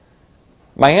them.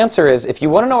 My answer is, if you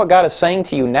want to know what God is saying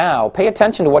to you now, pay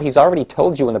attention to what He's already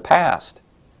told you in the past.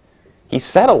 He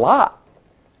said a lot.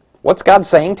 What's God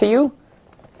saying to you?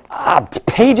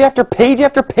 Page after page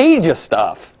after page of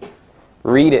stuff.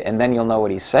 Read it and then you'll know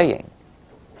what He's saying.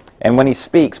 And when He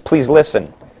speaks, please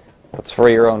listen. It's for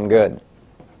your own good.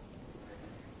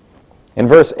 In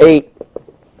verse 8,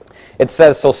 it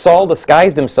says, So Saul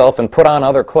disguised himself and put on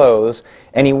other clothes,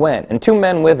 and he went, and 2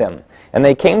 men with him. And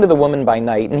they came to the woman by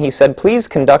night, and he said, Please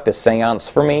conduct a seance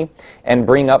for me, and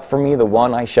bring up for me the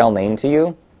one I shall name to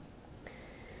you.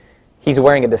 He's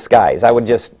wearing a disguise. I would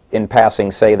just, in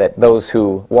passing, say that those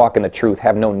who walk in the truth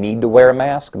have no need to wear a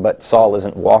mask, but Saul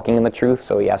isn't walking in the truth,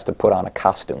 so he has to put on a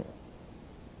costume.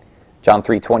 John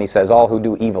 3:20 says, All who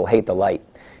do evil hate the light,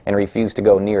 and refuse to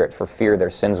go near it for fear their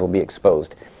sins will be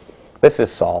exposed. This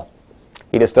is Saul.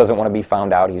 He just doesn't want to be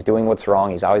found out. He's doing what's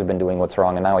wrong. He's always been doing what's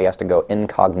wrong, and now he has to go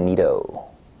incognito.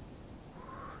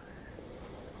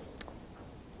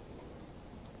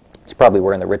 He's probably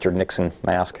wearing the Richard Nixon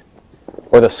mask,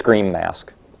 or the Scream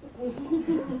mask.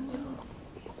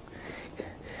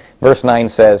 Verse 9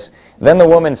 says, Then the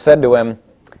woman said to him,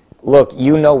 Look,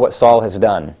 you know what Saul has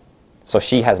done. So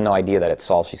she has no idea that it's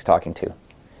Saul she's talking to.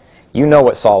 You know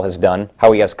what Saul has done,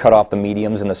 how he has cut off the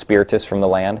mediums and the spiritists from the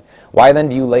land. Why then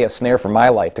do you lay a snare for my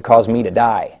life to cause me to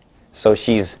die? So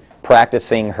she's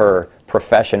practicing her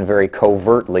profession very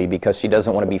covertly because she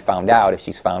doesn't want to be found out. If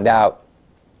she's found out,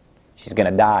 she's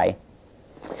going to die.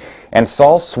 And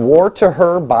Saul swore to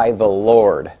her by the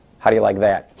Lord. How do you like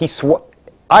that? He swore,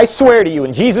 I swear to you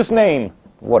in Jesus' name.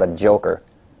 What a joker.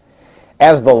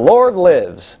 As the Lord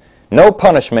lives, no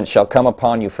punishment shall come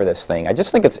upon you for this thing. I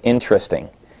just think it's interesting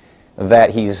that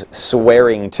he's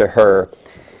swearing to her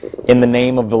in the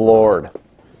name of the Lord.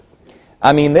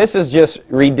 I mean, this is just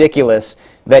ridiculous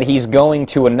that he's going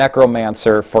to a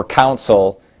necromancer for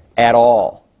counsel at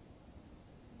all.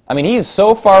 I mean, he is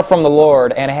so far from the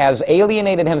Lord and has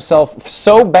alienated himself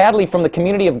so badly from the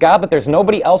community of God that there's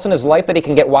nobody else in his life that he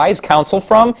can get wise counsel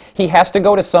from. He has to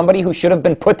go to somebody who should have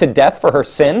been put to death for her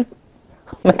sin.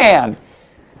 Man,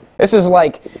 this is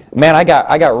like, man, I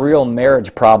got real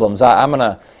marriage problems. I'm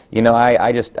gonna, you know,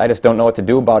 I just don't know what to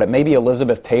do about it. Maybe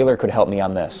Elizabeth Taylor could help me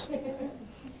on this.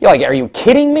 You're like, are you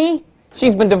kidding me?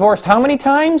 She's been divorced how many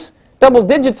times? Double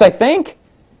digits, I think.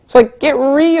 It's like, get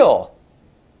real.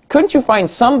 Couldn't you find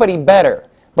somebody better?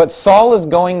 But Saul is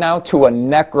going now to a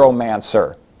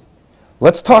necromancer.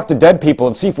 Let's talk to dead people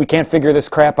and see if we can't figure this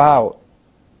crap out.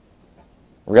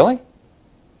 Really?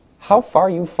 How far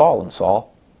you've fallen,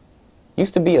 Saul.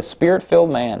 Used to be a spirit-filled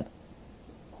man.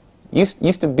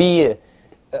 Used to be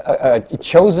a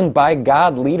chosen by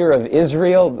God leader of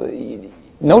Israel.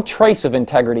 No trace of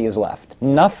integrity is left.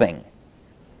 Nothing.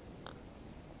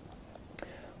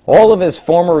 All of his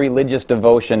former religious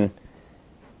devotion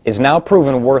is now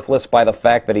proven worthless by the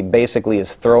fact that he basically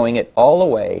is throwing it all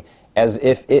away as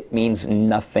if it means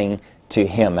nothing to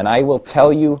him. And I will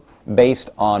tell you, based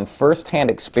on first-hand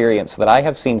experience, that I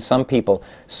have seen some people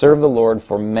serve the Lord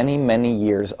for many, many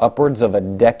years, upwards of a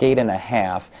decade and a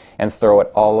half, and throw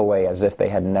it all away as if they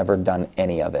had never done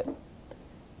any of it.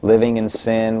 Living in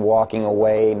sin, walking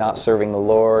away, not serving the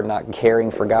Lord, not caring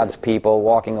for God's people,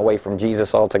 walking away from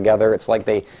Jesus altogether. It's like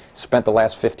they spent the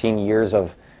last 15 years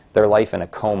of their life in a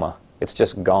coma. It's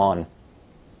just gone.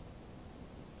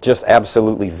 Just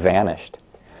absolutely vanished.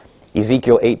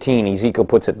 Ezekiel 18, Ezekiel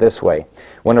puts it this way: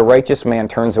 When a righteous man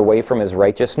turns away from his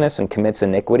righteousness and commits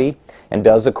iniquity, and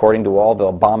does according to all the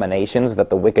abominations that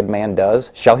the wicked man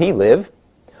does, shall he live?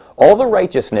 All the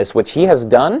righteousness which he has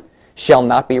done shall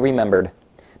not be remembered,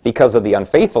 because of the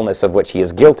unfaithfulness of which he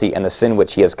is guilty, and the sin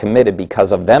which he has committed,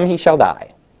 because of them he shall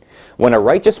die. When a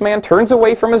righteous man turns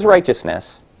away from his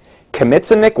righteousness,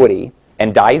 commits iniquity,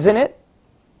 and dies in it,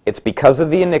 it's because of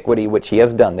the iniquity which he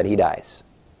has done that he dies.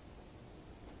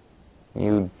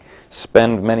 You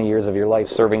spend many years of your life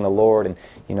serving the Lord, and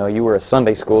you were a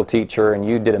Sunday school teacher, and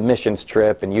you did a missions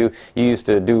trip, and you used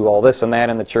to do all this and that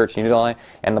in the church, and you did all that,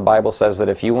 and the Bible says that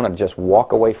if you want to just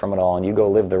walk away from it all and you go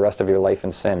live the rest of your life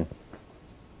in sin,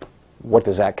 what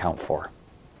does that count for?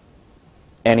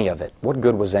 Any of it. What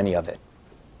good was any of it?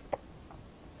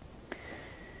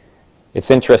 It's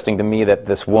interesting to me that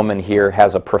this woman here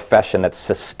has a profession that's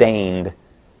sustained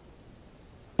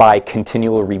by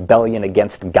continual rebellion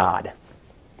against God.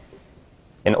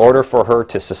 In order for her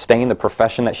to sustain the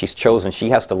profession that she's chosen, she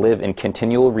has to live in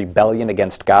continual rebellion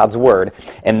against God's word.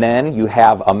 And then you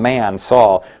have a man,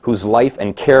 Saul, whose life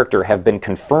and character have been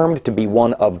confirmed to be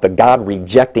one of the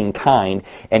God-rejecting kind,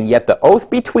 and yet the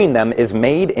oath between them is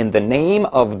made in the name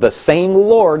of the same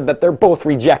Lord that they're both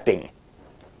rejecting.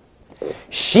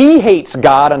 She hates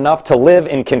God enough to live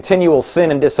in continual sin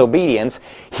and disobedience.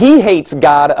 He hates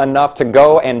God enough to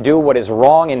go and do what is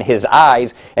wrong in his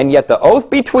eyes, and yet the oath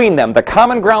between them, the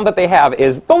common ground that they have,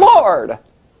 is the Lord.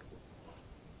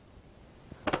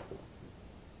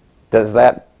 Does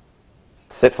that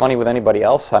sit funny with anybody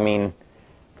else? I mean,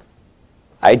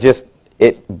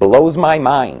 it blows my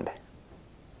mind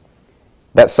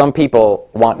that some people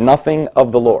want nothing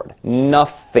of the Lord.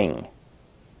 Nothing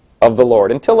of the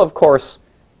Lord, until, of course,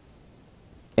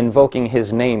 invoking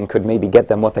his name could maybe get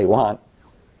them what they want.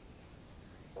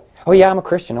 Oh yeah, I'm a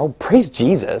Christian. Oh, praise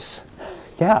Jesus.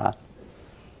 Yeah.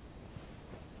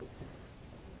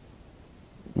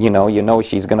 You know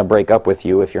she's going to break up with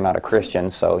you if you're not a Christian,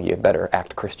 so you better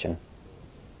act Christian.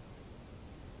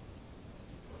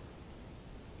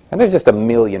 And there's just a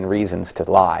million reasons to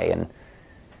lie and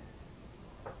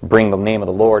bring the name of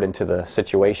the Lord into the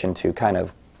situation to kind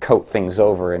of coat things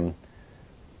over and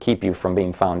keep you from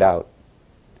being found out.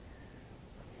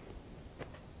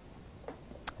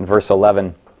 In verse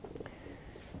 11,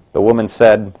 the woman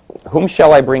said, "Whom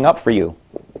shall I bring up for you?"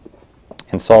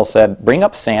 And Saul said, "Bring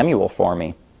up Samuel for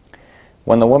me."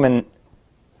 When the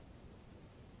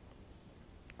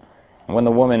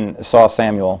woman saw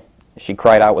Samuel, she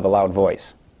cried out with a loud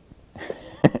voice.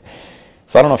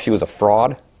 So I don't know if she was a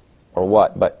fraud or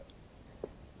what, but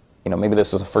maybe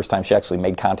this was the first time she actually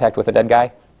made contact with a dead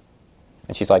guy.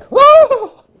 And she's like,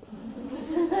 "Whoa!"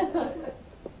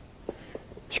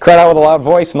 She cried out with a loud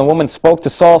voice, and the woman spoke to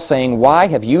Saul, saying, "Why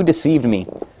have you deceived me?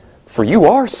 For you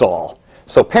are Saul."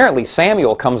 So apparently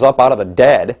Samuel comes up out of the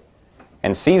dead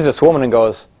and sees this woman and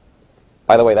goes,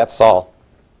 "By the way, that's Saul."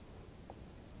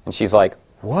 And she's like,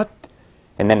 "What?"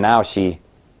 And then now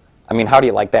how do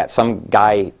you like that? Some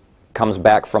guy comes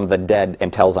back from the dead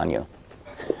and tells on you.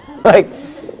 Like,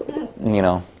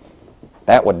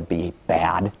 that would be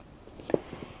bad.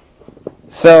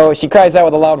 So she cries out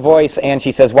with a loud voice, and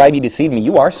she says, "Why have you deceived me?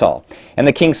 You are Saul." And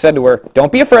the king said to her,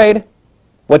 "Don't be afraid.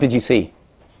 What did you see?"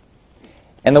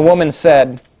 And the woman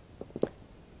said,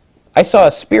 "I saw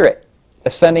a spirit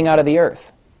ascending out of the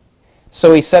earth."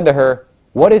 So he said to her,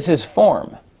 "What is his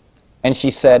form?" And she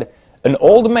said, "An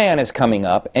old man is coming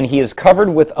up, and he is covered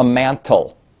with a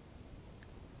mantle,"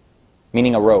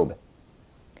 meaning a robe.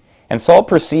 And Saul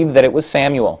perceived that it was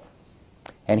Samuel,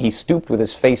 and he stooped with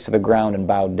his face to the ground and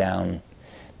bowed down.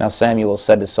 Now Samuel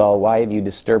said to Saul, "Why have you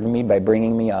disturbed me by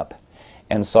bringing me up?"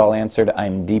 And Saul answered, "I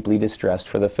am deeply distressed,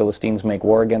 for the Philistines make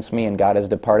war against me, and God has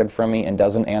departed from me and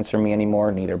doesn't answer me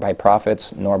anymore, neither by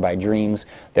prophets nor by dreams.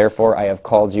 Therefore I have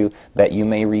called you, that you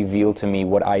may reveal to me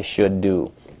what I should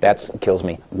do." That kills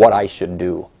me. What I should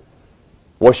do.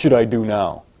 What should I do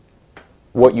now?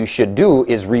 What you should do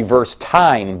is reverse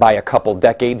time by a couple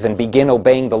decades and begin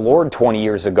obeying the Lord 20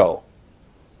 years ago.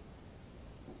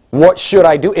 What should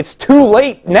I do? It's too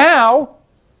late now.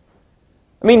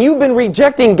 You've been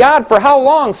rejecting God for how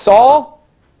long, Saul?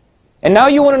 And now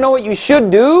you want to know what you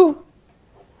should do?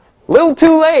 Little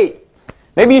too late.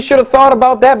 Maybe you should have thought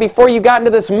about that before you got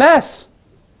into this mess.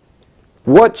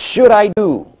 What should I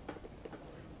do?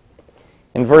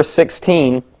 In verse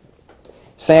 16,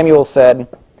 Samuel said,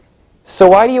 "So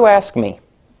why do you ask me,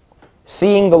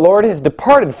 seeing the Lord has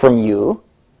departed from you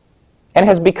and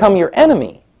has become your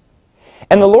enemy?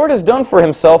 And the Lord has done for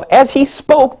himself as he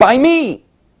spoke by me."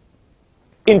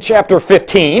 In chapter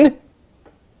 15,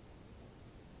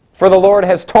 "For the Lord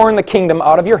has torn the kingdom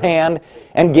out of your hand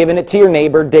and given it to your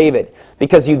neighbor David,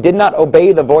 because you did not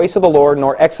obey the voice of the Lord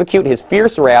nor execute his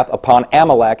fierce wrath upon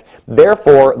Amalek.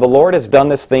 Therefore the Lord has done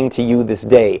this thing to you this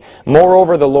day.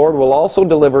 Moreover, the Lord will also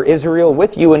deliver Israel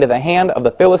with you into the hand of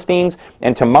the Philistines,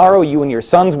 and tomorrow you and your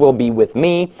sons will be with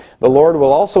me. The Lord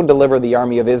will also deliver the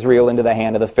army of Israel into the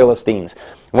hand of the Philistines."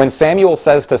 When Samuel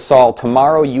says to Saul,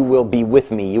 "Tomorrow you will be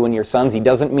with me, you and your sons," he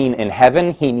doesn't mean in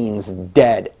heaven, he means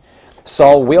dead.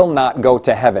 Saul will not go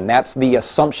to heaven. That's the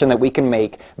assumption that we can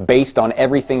make based on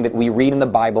everything that we read in the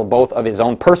Bible, both of his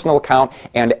own personal account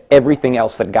and everything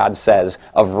else that God says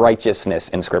of righteousness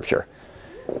in Scripture.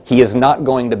 He is not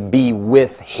going to be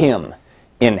with him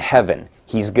in heaven.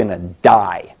 He's going to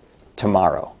die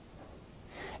tomorrow.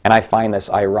 And I find this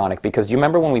ironic because you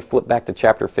remember when we flip back to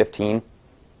chapter 15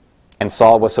 and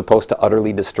Saul was supposed to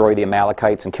utterly destroy the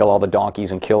Amalekites and kill all the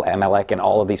donkeys and kill Amalek and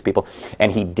all of these people,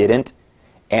 and he didn't?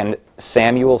 And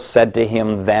Samuel said to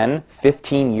him then,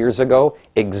 15 years ago,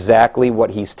 exactly what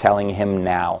he's telling him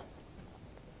now.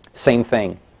 Same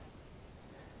thing.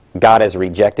 God has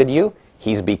rejected you.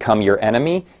 He's become your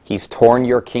enemy. He's torn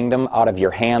your kingdom out of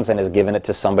your hands and has given it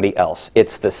to somebody else.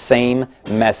 It's the same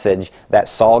message that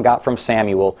Saul got from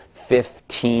Samuel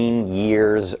 15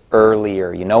 years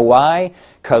earlier. You know why?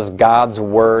 Because God's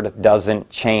word doesn't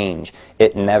change.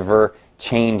 It never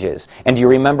changes. And do you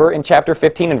remember in chapter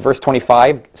 15 and verse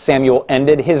 25, Samuel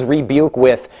ended his rebuke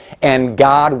with, "And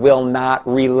God will not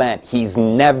relent." He's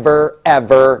never,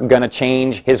 ever going to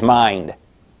change his mind.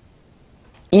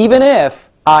 Even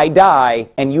if I die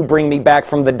and you bring me back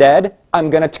from the dead, I'm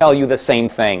going to tell you the same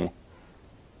thing.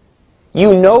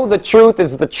 You know the truth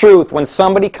is the truth when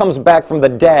somebody comes back from the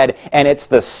dead and it's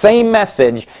the same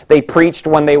message they preached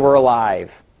when they were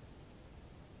alive.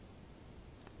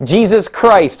 Jesus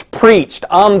Christ preached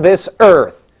on this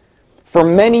earth for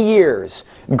many years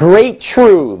great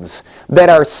truths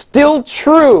that are still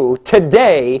true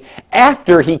today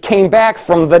after he came back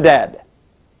from the dead.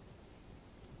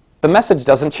 The message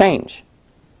doesn't change.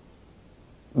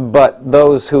 But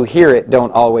those who hear it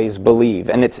don't always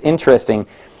believe. And it's interesting,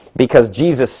 Because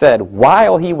Jesus said,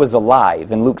 while he was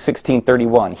alive, in Luke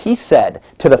 16:31, he said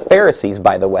to the Pharisees,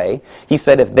 by the way, he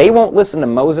said, if they won't listen to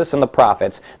Moses and the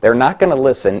prophets, they're not going to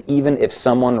listen even if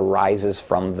someone rises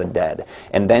from the dead.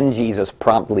 And then Jesus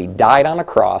promptly died on a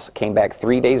cross, came back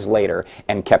 3 days later,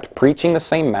 and kept preaching the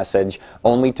same message,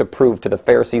 only to prove to the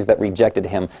Pharisees that rejected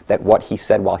him that what he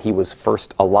said while he was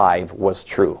first alive was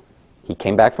true. He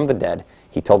came back from the dead.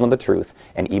 He told them the truth,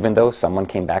 and even though someone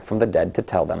came back from the dead to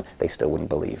tell them, they still wouldn't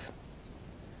believe.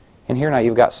 And here now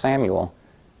you've got Samuel,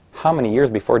 how many years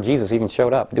before Jesus even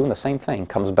showed up, doing the same thing,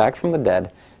 comes back from the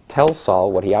dead, tells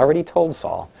Saul what he already told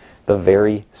Saul, the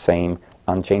very same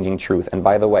unchanging truth. And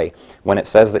by the way, when it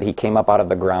says that he came up out of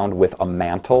the ground with a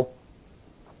mantle,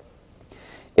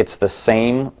 it's the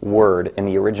same word in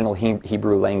the original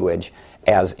Hebrew language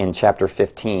as in chapter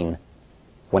 15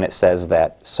 when it says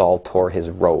that Saul tore his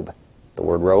robe. The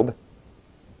word robe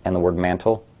and the word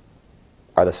mantle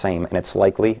are the same, and it's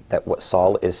likely that what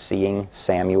Saul is seeing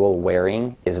Samuel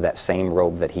wearing is that same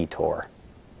robe that he tore.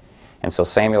 And so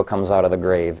Samuel comes out of the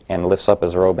grave and lifts up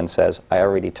his robe and says, I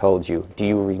already told you, do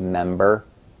you remember?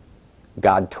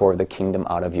 God tore the kingdom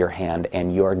out of your hand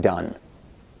and you're done.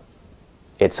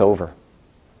 It's over.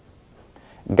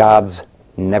 God's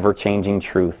never-changing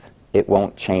truth. It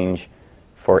won't change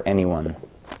for anyone.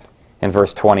 In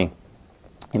verse 20,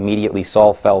 immediately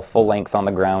Saul fell full length on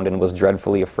the ground and was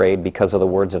dreadfully afraid because of the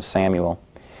words of Samuel.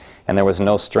 And there was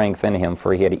no strength in him,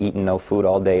 for he had eaten no food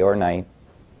all day or night.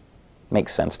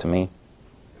 Makes sense to me.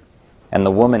 And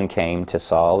the woman came to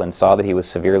Saul and saw that he was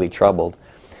severely troubled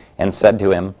and said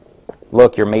to him,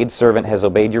 look, your maidservant has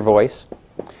obeyed your voice,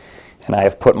 and I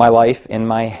have put my life in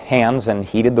my hands and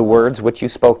heeded the words which you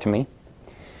spoke to me.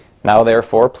 Now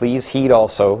therefore, please heed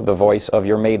also the voice of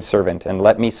your maidservant, and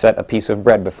let me set a piece of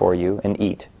bread before you and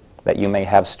eat, that you may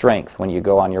have strength when you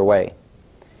go on your way.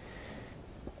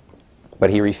 But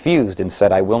he refused and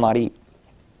said, I will not eat.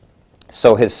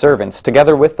 So his servants,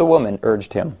 together with the woman,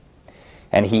 urged him,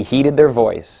 and he heeded their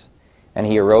voice, and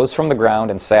he arose from the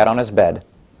ground and sat on his bed.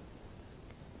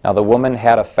 Now the woman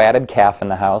had a fatted calf in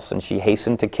the house, and she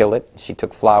hastened to kill it. She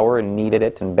took flour and kneaded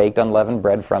it and baked unleavened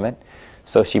bread from it.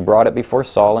 So she brought it before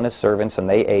Saul and his servants, and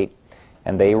they ate,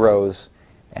 and they rose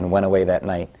and went away that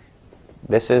night.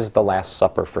 This is the Last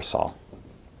Supper for Saul.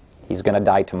 He's going to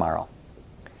die tomorrow.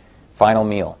 Final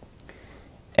meal.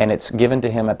 And it's given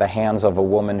to him at the hands of a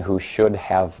woman who should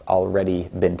have already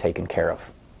been taken care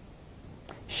of.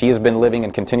 She has been living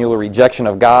in continual rejection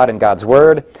of God and God's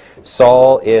Word.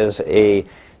 Saul is of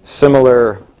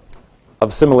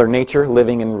similar nature,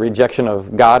 living in rejection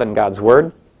of God and God's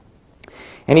Word.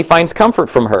 And he finds comfort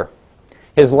from her.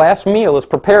 His last meal is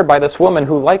prepared by this woman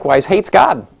who likewise hates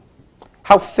God.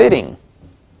 How fitting.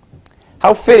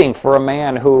 How fitting for a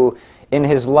man who in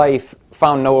his life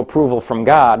found no approval from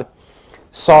God,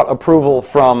 sought approval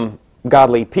from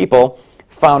godly people,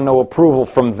 found no approval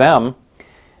from them,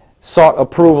 sought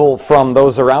approval from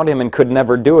those around him and could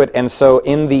never do it. And so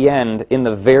in the end, in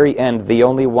the very end, the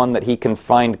only one that he can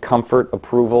find comfort,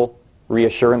 approval,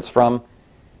 reassurance from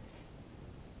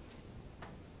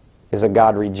is a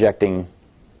God-rejecting,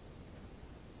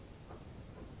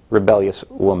 rebellious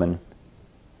woman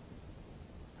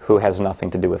who has nothing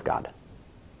to do with God.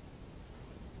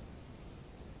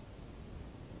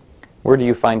 Where do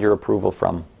you find your approval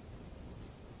from?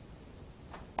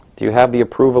 Do you have the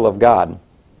approval of God?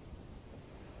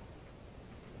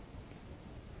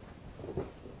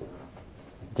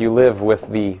 Do you live with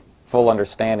the full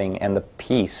understanding and the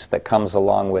peace that comes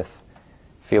along with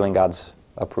feeling God's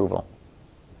approval?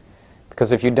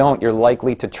 Because if you don't, you're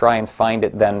likely to try and find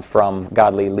it then from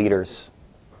godly leaders.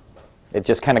 It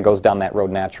just kind of goes down that road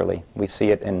naturally. We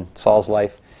see it in Saul's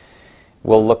life.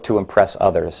 We'll look to impress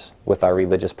others with our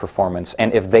religious performance.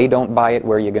 And if they don't buy it,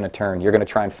 where are you going to turn? You're going to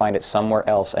try and find it somewhere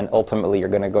else, and ultimately you're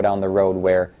going to go down the road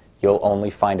where you'll only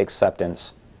find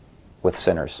acceptance with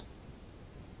sinners.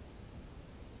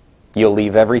 You'll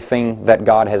leave everything that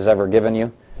God has ever given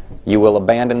you. You will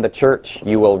abandon the church.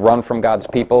 You will run from God's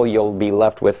people. You'll be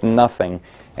left with nothing,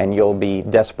 and you'll be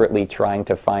desperately trying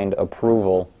to find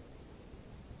approval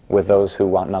with those who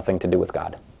want nothing to do with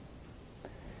God.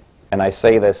 And I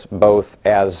say this both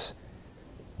as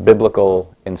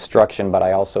biblical instruction, but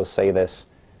I also say this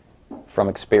from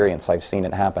experience. I've seen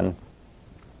it happen.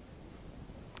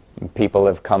 People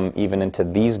have come even into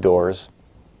these doors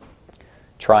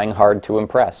trying hard to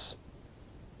impress.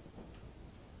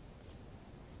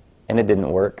 And it didn't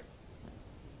work.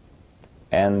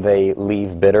 And they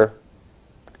leave bitter.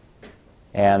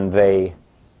 And they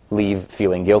leave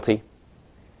feeling guilty.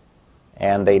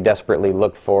 And they desperately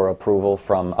look for approval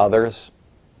from others.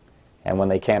 And when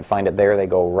they can't find it there, they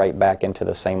go right back into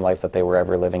the same life that they were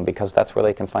ever living, because that's where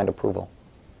they can find approval.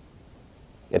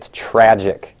 It's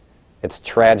tragic. It's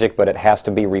tragic, but it has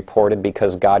to be reported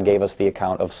because God gave us the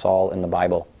account of Saul in the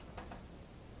Bible.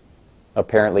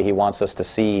 Apparently, he wants us to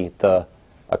see the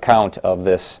account of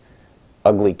this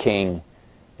ugly king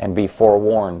and be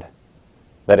forewarned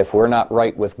that if we're not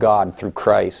right with God through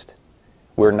Christ,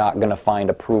 we're not going to find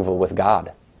approval with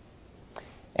God.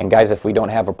 And guys, if we don't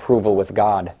have approval with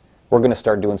God, we're going to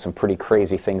start doing some pretty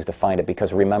crazy things to find it,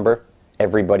 because remember,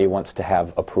 everybody wants to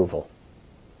have approval.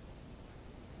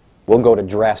 We'll go to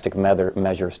drastic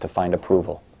measures to find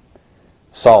approval.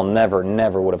 Saul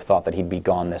never would have thought that he'd be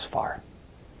gone this far,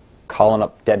 calling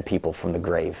up dead people from the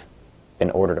grave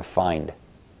in order to find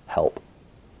help.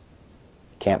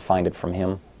 Can't find it from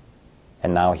him,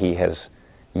 and now he has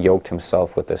yoked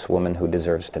himself with this woman who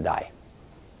deserves to die.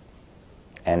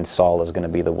 And Saul is going to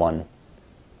be the one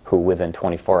who within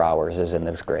 24 hours is in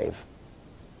this grave.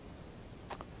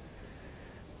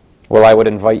 Well, I would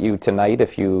invite you tonight,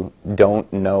 if you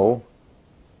don't know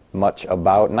much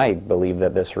about, and I believe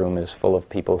that this room is full of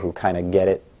people who kind of get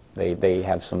it. They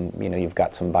have some, you've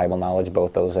got some Bible knowledge,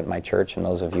 both those at my church and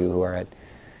those of you who are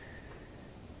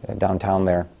at downtown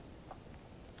there.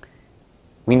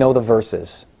 We know the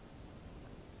verses,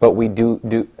 but we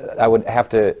I would have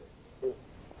to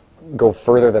go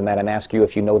further than that and ask you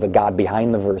if you know the God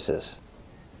behind the verses.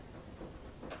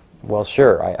 Well,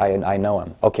 sure, I know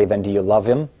him. Okay, then do you love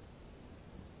him?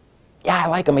 Yeah, I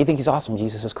like him. I think he's awesome.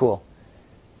 Jesus is cool.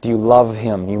 Do you love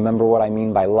him? You remember what I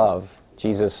mean by love?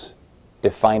 Jesus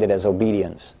defined it as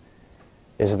obedience.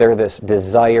 Is there this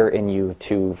desire in you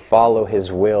to follow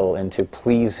his will and to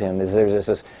please him? Is there just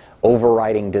this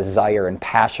overriding desire and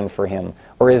passion for him?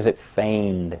 Or is it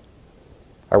feigned?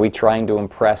 Are we trying to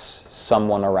impress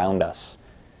someone around us?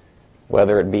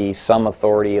 Whether it be some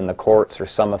authority in the courts, or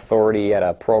some authority at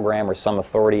a program, or some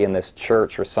authority in this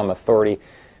church, or some authority,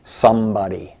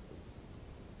 somebody.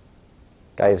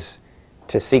 Guys,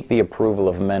 to seek the approval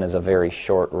of men is a very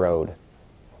short road,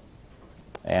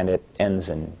 and it ends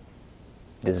in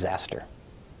disaster.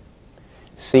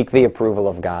 Seek the approval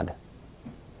of God.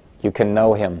 You can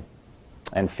know him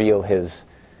and feel his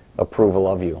approval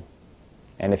of you.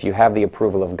 And if you have the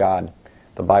approval of God,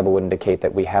 the Bible would indicate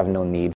that we have no need